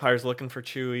the Empire's looking for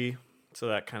Chewie, so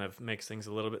that kind of makes things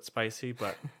a little bit spicy.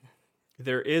 But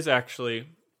there is actually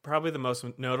probably the most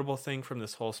notable thing from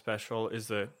this whole special is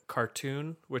the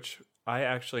cartoon, which I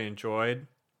actually enjoyed.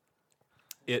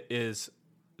 It is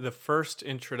the first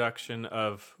introduction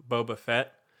of Boba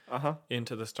Fett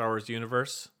into the Star Wars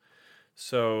universe.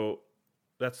 So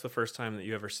that's the first time that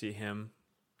you ever see him.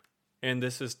 And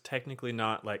this is technically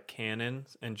not like canon,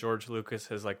 and George Lucas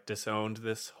has like disowned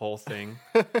this whole thing.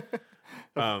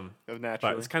 But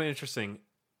it's kind of interesting.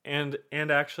 And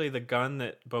actually the gun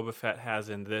that Boba Fett has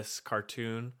in this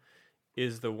cartoon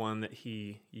is the one that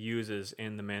he uses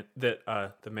in the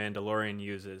Mandalorian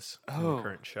uses in the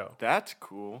current show. That's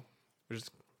cool. Which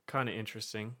is kind of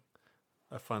interesting.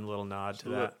 A fun little nod to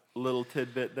that. Little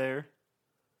tidbit there.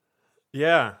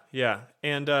 Yeah.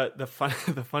 And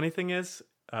the funny thing is,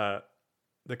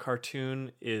 the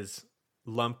cartoon is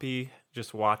Lumpy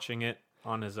just watching it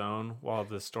on his own while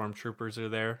the stormtroopers are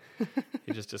there.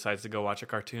 He just decides to go watch a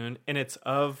cartoon, and it's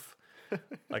of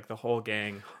like the whole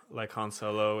gang, like Han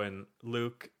Solo and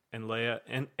Luke and Leia,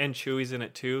 and Chewie's in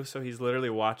it too. So he's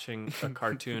literally watching a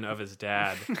cartoon of his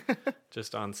dad,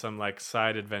 just on some like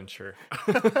side adventure,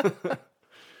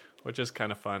 which is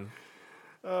kind of fun.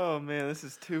 Oh man, this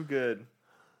is too good.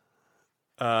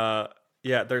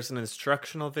 Yeah, there's an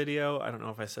instructional video. I don't know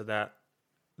if I said that.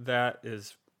 That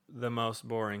is the most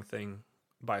boring thing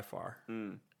by far.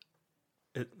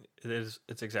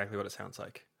 It's exactly what it sounds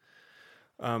like.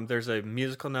 There's a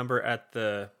musical number at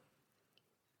the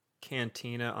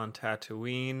cantina on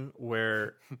Tatooine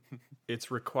where it's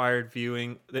required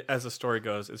viewing. As the story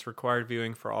goes, it's required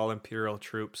viewing for all Imperial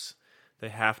troops. They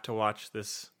have to watch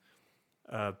this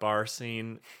bar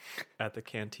scene at the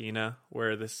cantina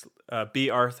where this B.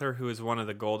 Arthur, who is one of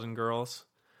the Golden Girls,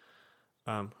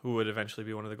 who would eventually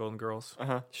be one of the Golden Girls,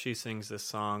 she sings this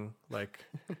song, like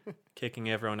kicking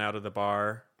everyone out of the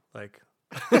bar, like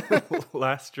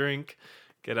last drink,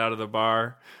 get out of the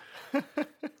bar.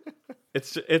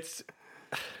 It's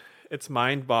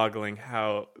mind-boggling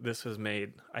how this was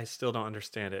made. I still don't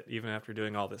understand it, even after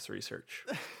doing all this research.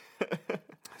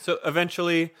 So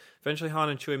eventually Han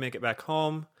and Chewie make it back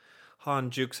home. Han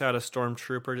jukes out a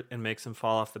stormtrooper and makes him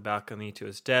fall off the balcony to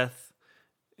his death.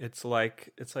 It's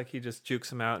like he just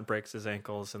jukes him out and breaks his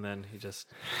ankles, and then he just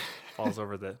falls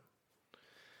over the.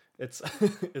 It's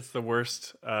the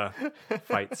worst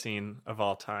fight scene of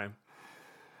all time.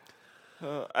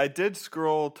 I did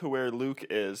scroll to where Luke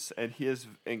is, and he is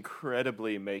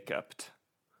incredibly make-upped.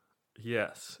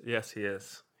 Yes, he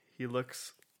is. He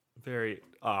looks very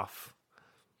off.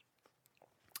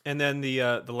 And then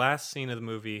the last scene of the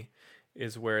movie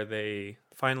is where they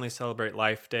finally celebrate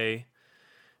Life Day.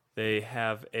 They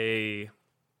have these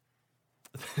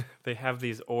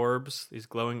orbs, these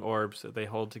glowing orbs that they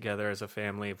hold together as a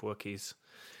family of Wookiees.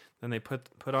 Then they put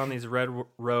on these red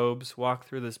robes, walk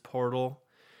through this portal,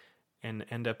 and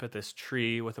end up at this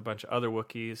tree with a bunch of other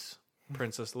Wookiees.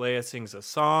 Princess Leia sings a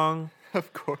song,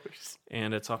 Of course.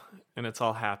 and it's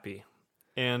all happy.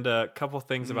 And a couple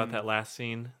things about that last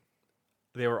scene.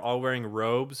 they were all wearing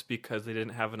robes because they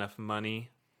didn't have enough money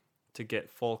to get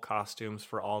full costumes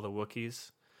for all the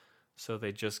Wookiees. So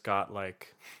they just got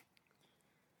like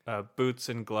boots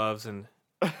and gloves and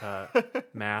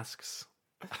masks.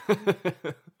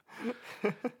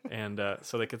 And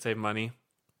so they could save money.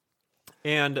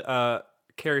 And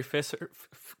Carrie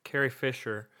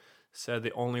Fisher said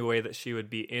the only way that she would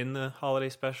be in the holiday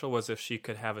special was if she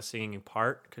could have a singing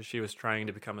part, because she was trying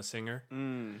to become a singer.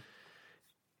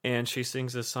 And she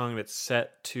sings this song that's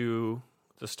set to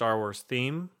the Star Wars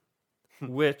theme,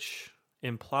 which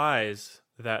implies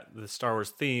that the Star Wars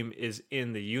theme is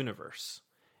in the universe,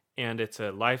 and it's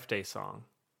a Life Day song.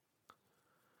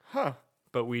 Huh.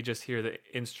 But we just hear the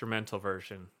instrumental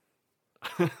version.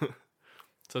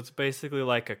 So it's basically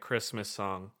like a Christmas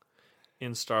song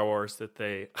in Star Wars that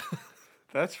they...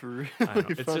 That's really I don't know,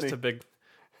 funny. it's just a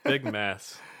big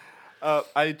mess.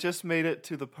 I just made it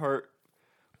to the part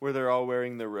where they're all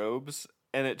wearing the robes,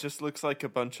 and it just looks like a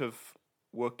bunch of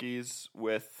Wookiees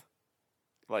with,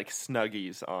 like,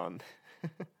 Snuggies on.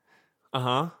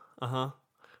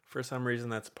 For some reason,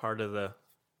 that's part of the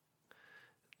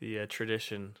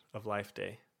tradition of Life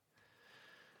Day.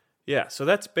 Yeah, so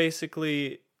that's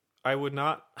basically... I would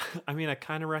not... I mean, I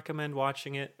kind of recommend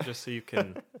watching it just so you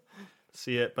can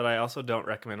see it, but I also don't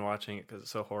recommend watching it because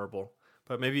it's so horrible.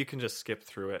 But maybe you can just skip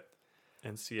through it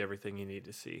and see everything you need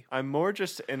to see. I'm more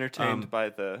just entertained by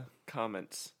the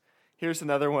comments. Here's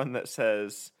another one that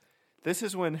says, "This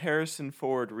is when Harrison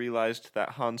Ford realized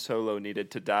that Han Solo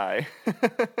needed to die."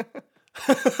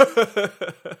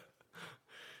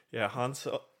 Yeah,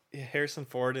 Harrison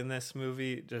Ford in this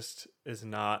movie just is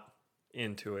not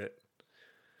into it.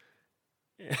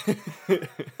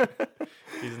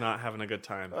 He's not having a good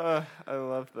time. I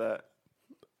love that.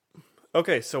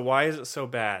 Okay, so why is it so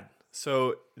bad?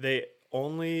 So they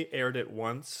only aired it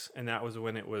once, and that was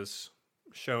when it was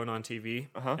shown on TV,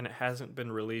 and it hasn't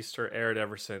been released or aired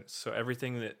ever since. So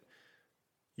everything that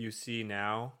you see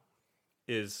now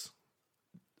is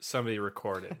somebody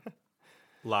recorded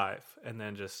live and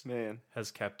then just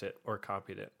has kept it or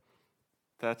copied it.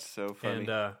 That's so funny.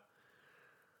 And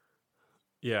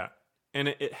yeah. And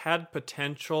it had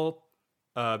potential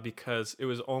because it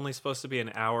was only supposed to be an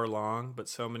hour long, but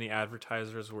so many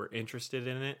advertisers were interested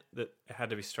in it that it had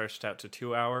to be stretched out to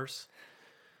 2 hours.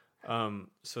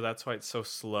 So that's why it's so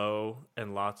slow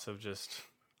and lots of just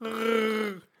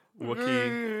Wookiee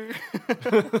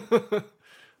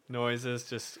noises.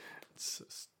 Just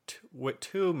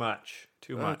too much.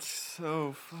 That's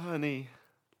so funny.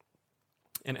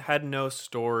 And it had no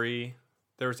story.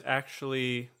 There was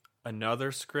actually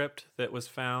another script that was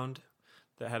found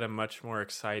that had a much more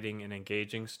exciting and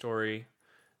engaging story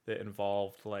that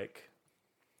involved like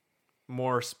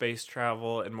more space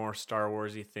travel and more Star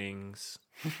Warsy things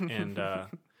and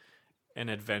an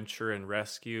adventure and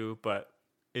rescue, but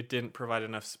it didn't provide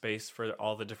enough space for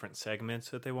all the different segments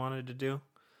that they wanted to do.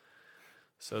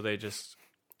 So they just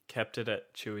kept it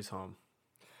at Chewie's home.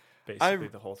 Basically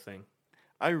the whole thing.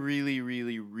 I really,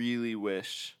 really, really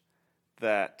wish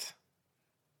that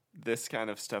this kind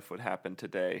of stuff would happen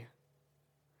today.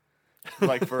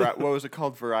 Like, what was it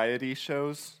called? Variety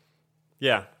shows?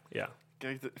 Yeah.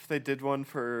 If they did one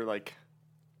for, like,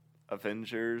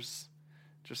 Avengers,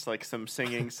 just, like, some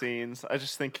singing scenes, I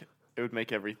just think it would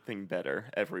make everything better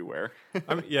everywhere.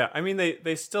 I mean,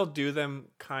 they still do them,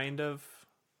 kind of,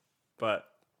 but,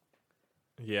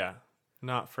 yeah,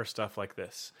 not for stuff like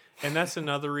this. And that's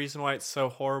another reason why it's so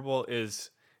horrible is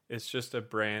it's just a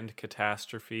brand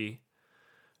catastrophe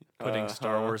putting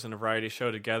Star Wars and a variety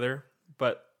show together.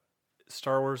 But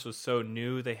Star Wars was so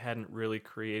new, they hadn't really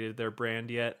created their brand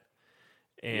yet.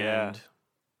 And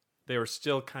they were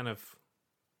still kind of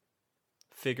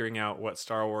figuring out what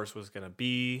Star Wars was going to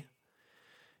be.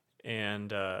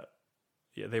 And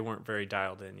they weren't very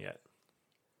dialed in yet.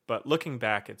 But looking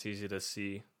back, it's easy to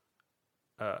see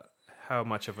how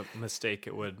much of a mistake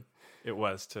it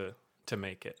was to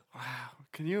make it. Wow.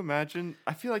 Can you imagine?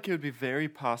 I feel like it would be very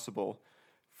possible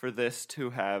for this to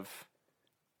have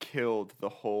killed the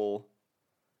whole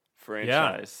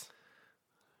franchise.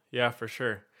 Yeah, for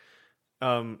sure.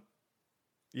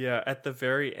 At the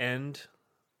very end,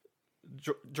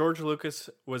 George Lucas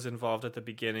was involved at the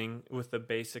beginning with the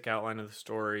basic outline of the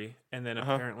story, and then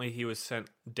apparently he was sent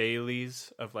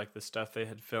dailies of like the stuff they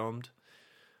had filmed,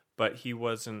 but he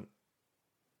didn't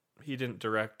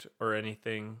direct or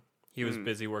anything. He was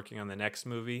busy working on the next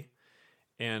movie,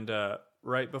 and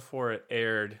right before it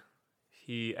aired,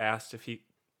 he asked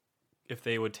if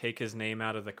they would take his name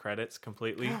out of the credits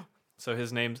completely. So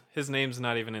his name's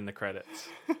not even in the credits.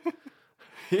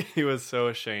 He was so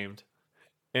ashamed.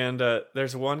 And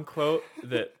there's one quote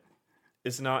that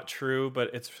is not true, but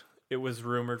it was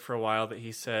rumored for a while that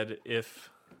he said if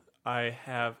I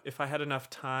had enough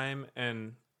time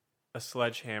and a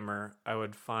sledgehammer, I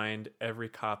would find every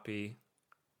copy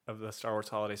of the Star Wars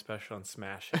Holiday Special and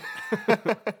smash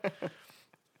it.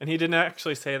 And he didn't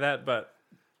actually say that, but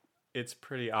it's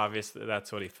pretty obvious that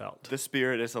that's what he felt. The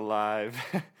spirit is alive.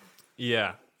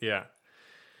 Yeah.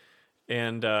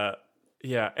 And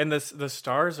and the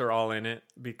stars are all in it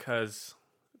because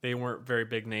they weren't very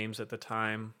big names at the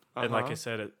time. And like I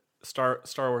said, Star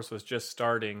Wars was just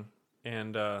starting,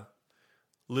 and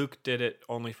Luke did it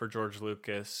only for George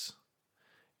Lucas,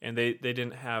 and they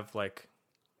didn't have like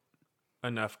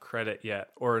enough credit yet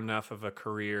or enough of a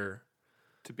career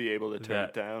To be able to turn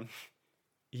it down.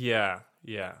 Yeah.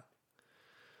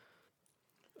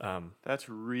 That's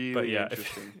really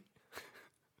interesting.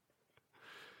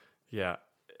 Yeah,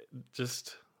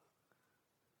 just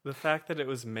the fact that it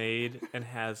was made and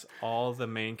has all the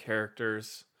main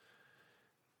characters,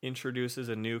 introduces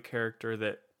a new character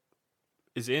that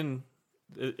is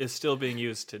still being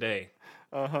used today.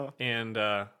 And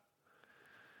I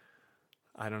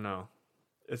don't know.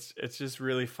 It's just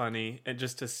really funny, and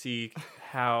just to see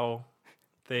how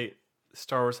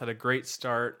Star Wars had a great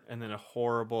start and then a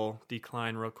horrible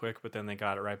decline real quick, but then they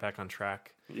got it right back on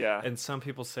track. Yeah. And some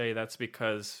people say that's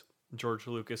because George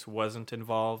Lucas wasn't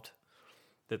involved,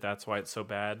 that's why it's so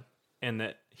bad, and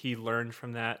that he learned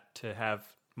from that to have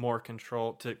more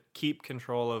control, to keep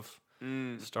control of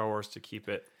Star Wars, to keep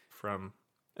it on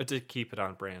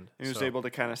brand. He was able to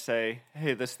kind of say,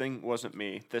 hey, this thing wasn't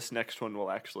me. This next one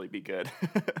will actually be good.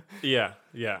 Yeah.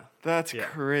 That's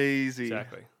crazy.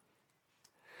 Exactly.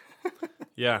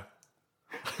 Yeah.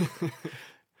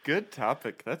 Good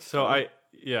topic. That's so fun.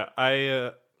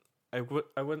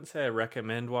 I wouldn't say I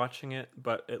recommend watching it,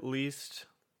 but at least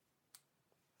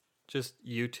just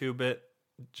YouTube it,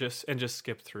 just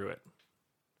skip through it.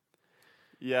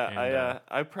 Yeah, And,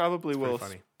 I probably will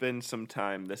funny. spend some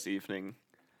time this evening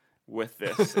with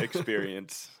this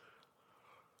experience.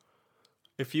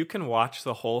 If you can watch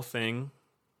the whole thing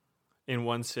in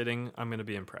one sitting, I'm going to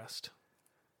be impressed.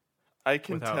 I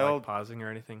can Without tell. like pausing or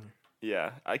anything.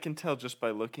 Yeah, I can tell just by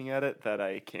looking at it that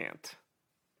I can't.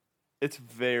 It's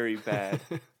very bad.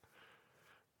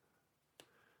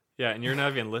 Yeah, and you're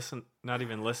not even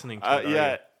listening to it.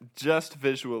 Yeah, just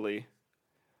visually.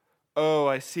 Oh,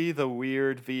 I see the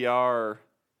weird VR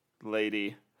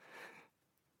lady.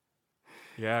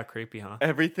 Yeah, creepy, huh?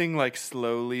 Everything like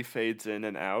slowly fades in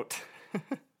and out.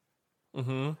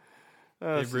 Mm-hmm.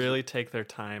 They really take their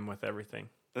time with everything.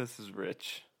 This is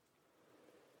rich.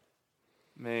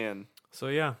 Man. So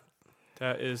yeah,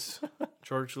 that is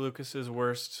George Lucas's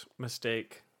worst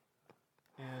mistake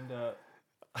and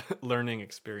learning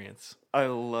experience. I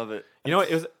love it. You know,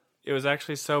 it was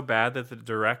actually so bad that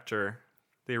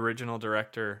the original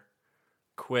director,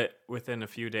 quit within a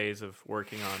few days of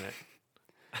working on it.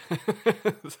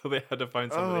 So they had to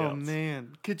find somebody else. Oh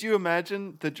man, could you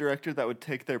imagine the director that would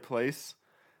take their place?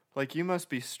 Like, you must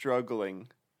be struggling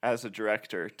as a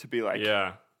director to be like,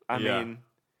 Yeah. I mean,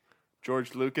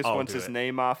 George Lucas I'll wants do his it.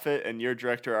 name off it, and your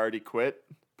director already quit.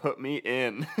 Put me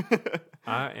in.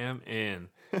 I am in.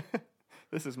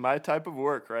 This is my type of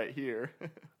work right here.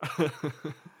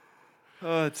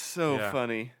 Oh, it's so Yeah.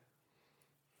 funny.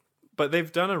 But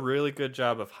they've done a really good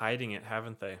job of hiding it,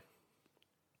 haven't they?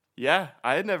 Yeah,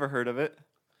 I had never heard of it.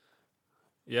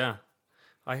 Yeah.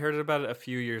 I heard about it a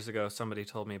few years ago. Somebody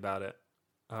told me about it.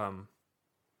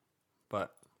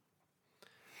 But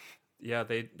yeah,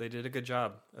 they did a good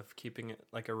job of keeping it,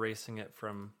 like erasing it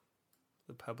from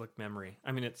the public memory.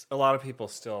 I mean, it's a lot of people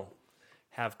still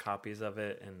have copies of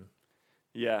it, and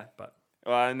Yeah. but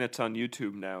Well, and it's on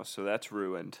YouTube now, so that's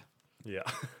ruined. yeah.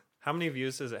 How many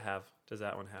views does it have? Does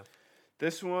that one have?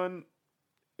 This one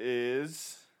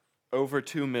is over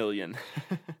 2 million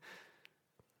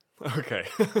Okay.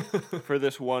 for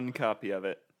this one copy of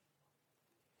it.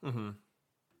 Mm-hmm.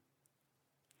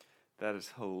 That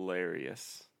is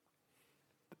hilarious.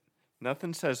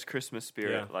 Nothing says Christmas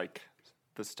spirit Yeah. like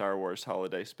the Star Wars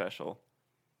Holiday Special.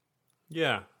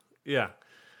 Yeah.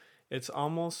 It's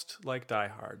almost like Die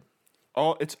Hard.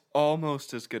 It's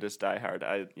almost as good as Die Hard.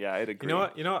 I'd agree.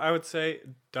 You know what? I would say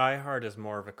Die Hard is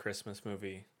more of a Christmas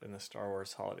movie than the Star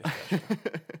Wars Holiday Special.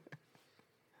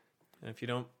 And if you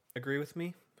don't agree with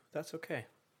me, that's okay.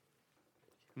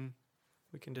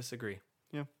 We can disagree.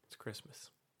 Yeah. It's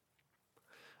Christmas.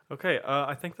 Okay,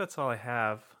 I think that's all I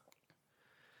have.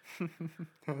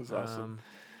 That was awesome.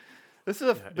 This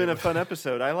has been a fun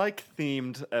episode. I like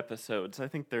themed episodes. I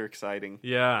think they're exciting.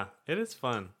 Yeah, it is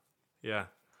fun. Yeah.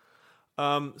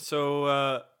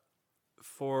 So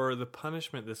for the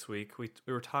punishment this week, we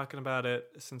were talking about it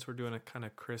since we're doing a kind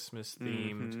of Christmas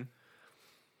themed.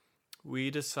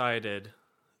 We decided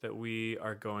that we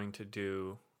are going to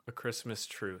do a Christmas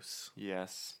truce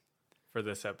Yes. for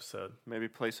this episode. Maybe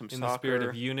play some In soccer. the spirit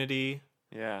of unity.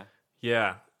 Yeah.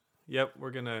 Yeah. Yep,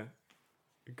 we're going to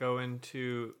go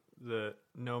into the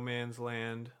no man's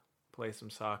land, play some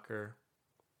soccer,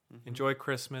 enjoy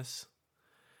Christmas,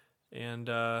 and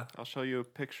I'll show you a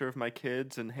picture of my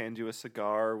kids and hand you a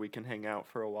cigar. We can hang out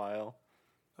for a while.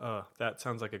 oh, that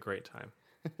sounds like a great time.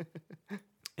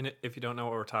 And if you don't know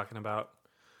what we're talking about,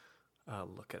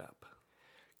 look it up.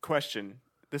 Question.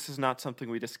 This is not something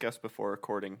we discussed before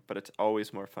recording, but it's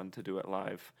always more fun to do it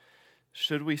live.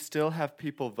 Should we still have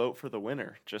people vote for the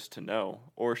winner just to know?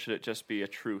 Or should it just be a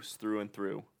truce through and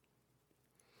through?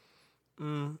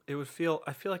 I feel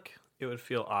like it would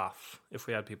feel off if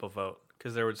we had people vote,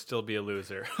 because there would still be a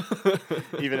loser.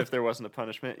 Even if there wasn't a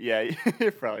punishment? Yeah,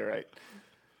 you're probably right.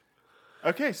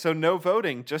 Okay, so no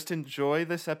voting. Just enjoy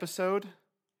this episode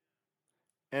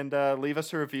and leave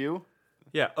us a review.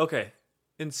 Yeah, okay.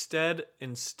 Instead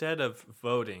of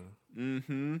voting,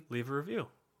 Mm-hmm. leave a review.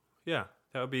 Yeah,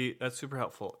 that's super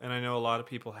helpful. And I know a lot of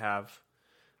people have,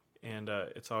 and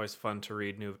it's always fun to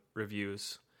read new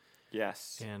reviews.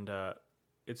 Yes. And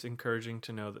it's encouraging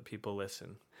to know that people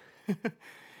listen.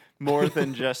 More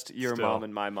than just your Still. mom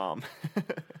and my mom.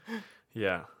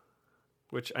 Yeah,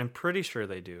 which I'm pretty sure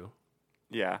they do.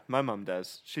 Yeah, my mom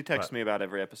does. She texts But- me about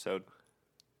every episode.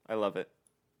 I love it.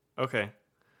 Okay.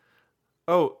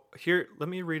 Oh, here, let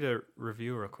me read a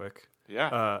review real quick.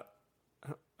 Yeah.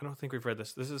 I don't think we've read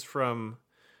this. This is from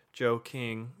Joe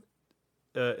King.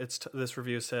 This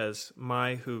review says,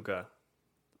 "My Hygge."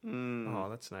 Oh,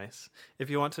 that's nice. If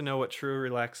you want to know what true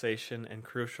relaxation and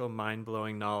crucial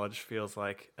mind-blowing knowledge feels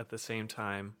like at the same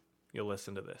time, you'll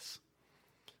listen to this.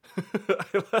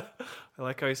 I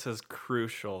like how he says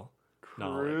crucial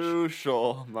knowledge.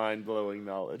 Crucial mind-blowing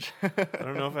knowledge. I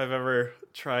don't know if I've ever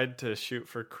tried to shoot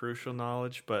for crucial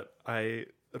knowledge, but I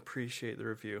appreciate the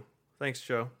review. Thanks,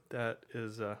 Joe. That's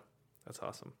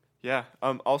awesome. Yeah.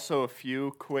 Also, a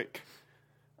few quick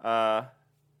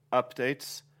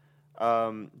updates.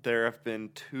 There have been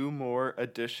 2 more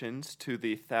additions to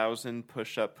the 1,000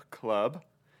 Push-Up Club.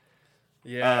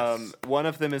 Yes. One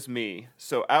of them is me.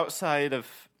 So outside of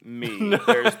me,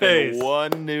 there's been Nice.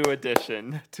 one new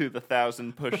addition to the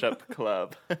 1,000 Push-Up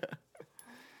Club.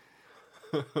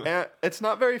 And it's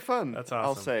not very fun, That's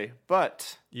I'll awesome. say.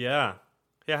 But Yeah.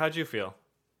 Yeah, how'd you feel?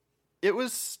 it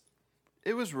was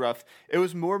rough. It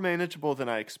was more manageable than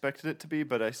I expected it to be,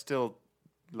 but I still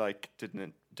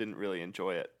didn't really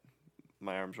enjoy it.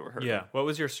 My arms were hurting. Yeah. What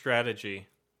was your strategy?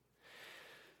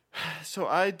 So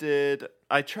I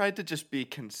tried to just be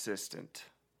consistent.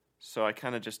 So I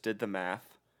kind of just did the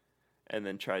math and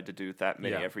then tried to do that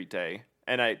many Yeah. every day.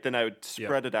 And then I would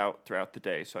spread it out throughout the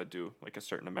day. So I'd do like a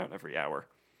certain amount every hour.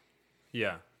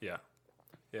 Yeah.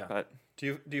 But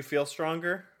Do you feel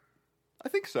stronger? I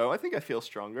think so. I think I feel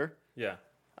stronger. Yeah.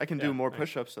 I can Yeah, do more nice.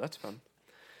 push-ups, so that's fun.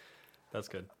 That's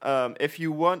good. If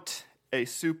you want a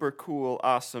super cool,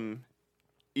 awesome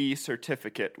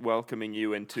e-certificate welcoming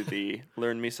you into the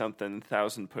Learn Me Something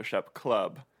 1,000 Push-Up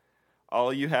Club,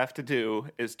 all you have to do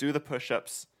is do the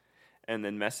push-ups and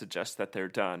then message us that they're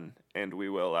done, and we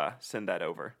will send that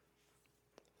over.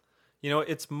 You know,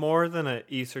 it's more than an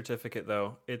e-certificate,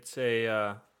 though. It's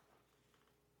a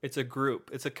group.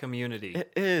 It's a community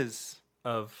It is.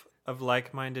 of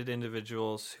like-minded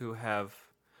individuals who have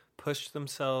pushed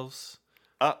themselves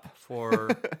Up. for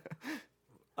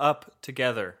up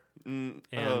together. Oh, And,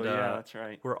 yeah, that's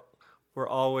right. We're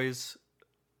always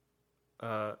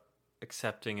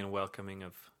accepting and welcoming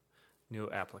of new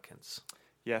applicants.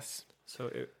 Yes. So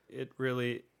it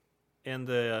really, and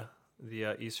the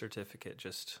e-certificate,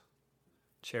 just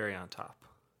cherry on top.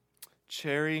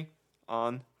 Cherry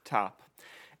on top.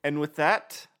 And with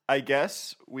that, I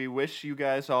guess we wish you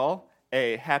guys all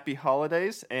a happy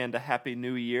holidays and a happy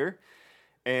new year.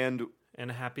 And And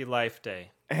a happy Life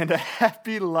Day. a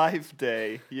happy Life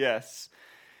Day, yes.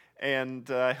 And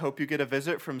I hope you get a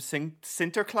visit from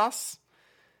Sinterklaas.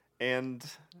 And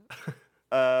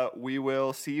we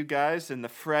will see you guys in the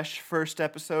fresh first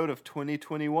episode of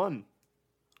 2021.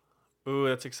 Ooh,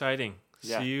 that's exciting.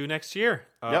 Yeah. See you next year.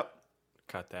 Yep.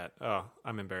 Cut that. Oh,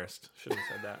 I'm embarrassed. Shouldn't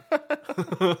have said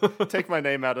that. Take my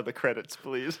name out of the credits,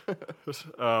 please.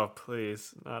 Oh,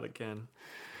 please. Not again.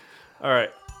 All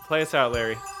right. Play us out,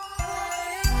 Larry.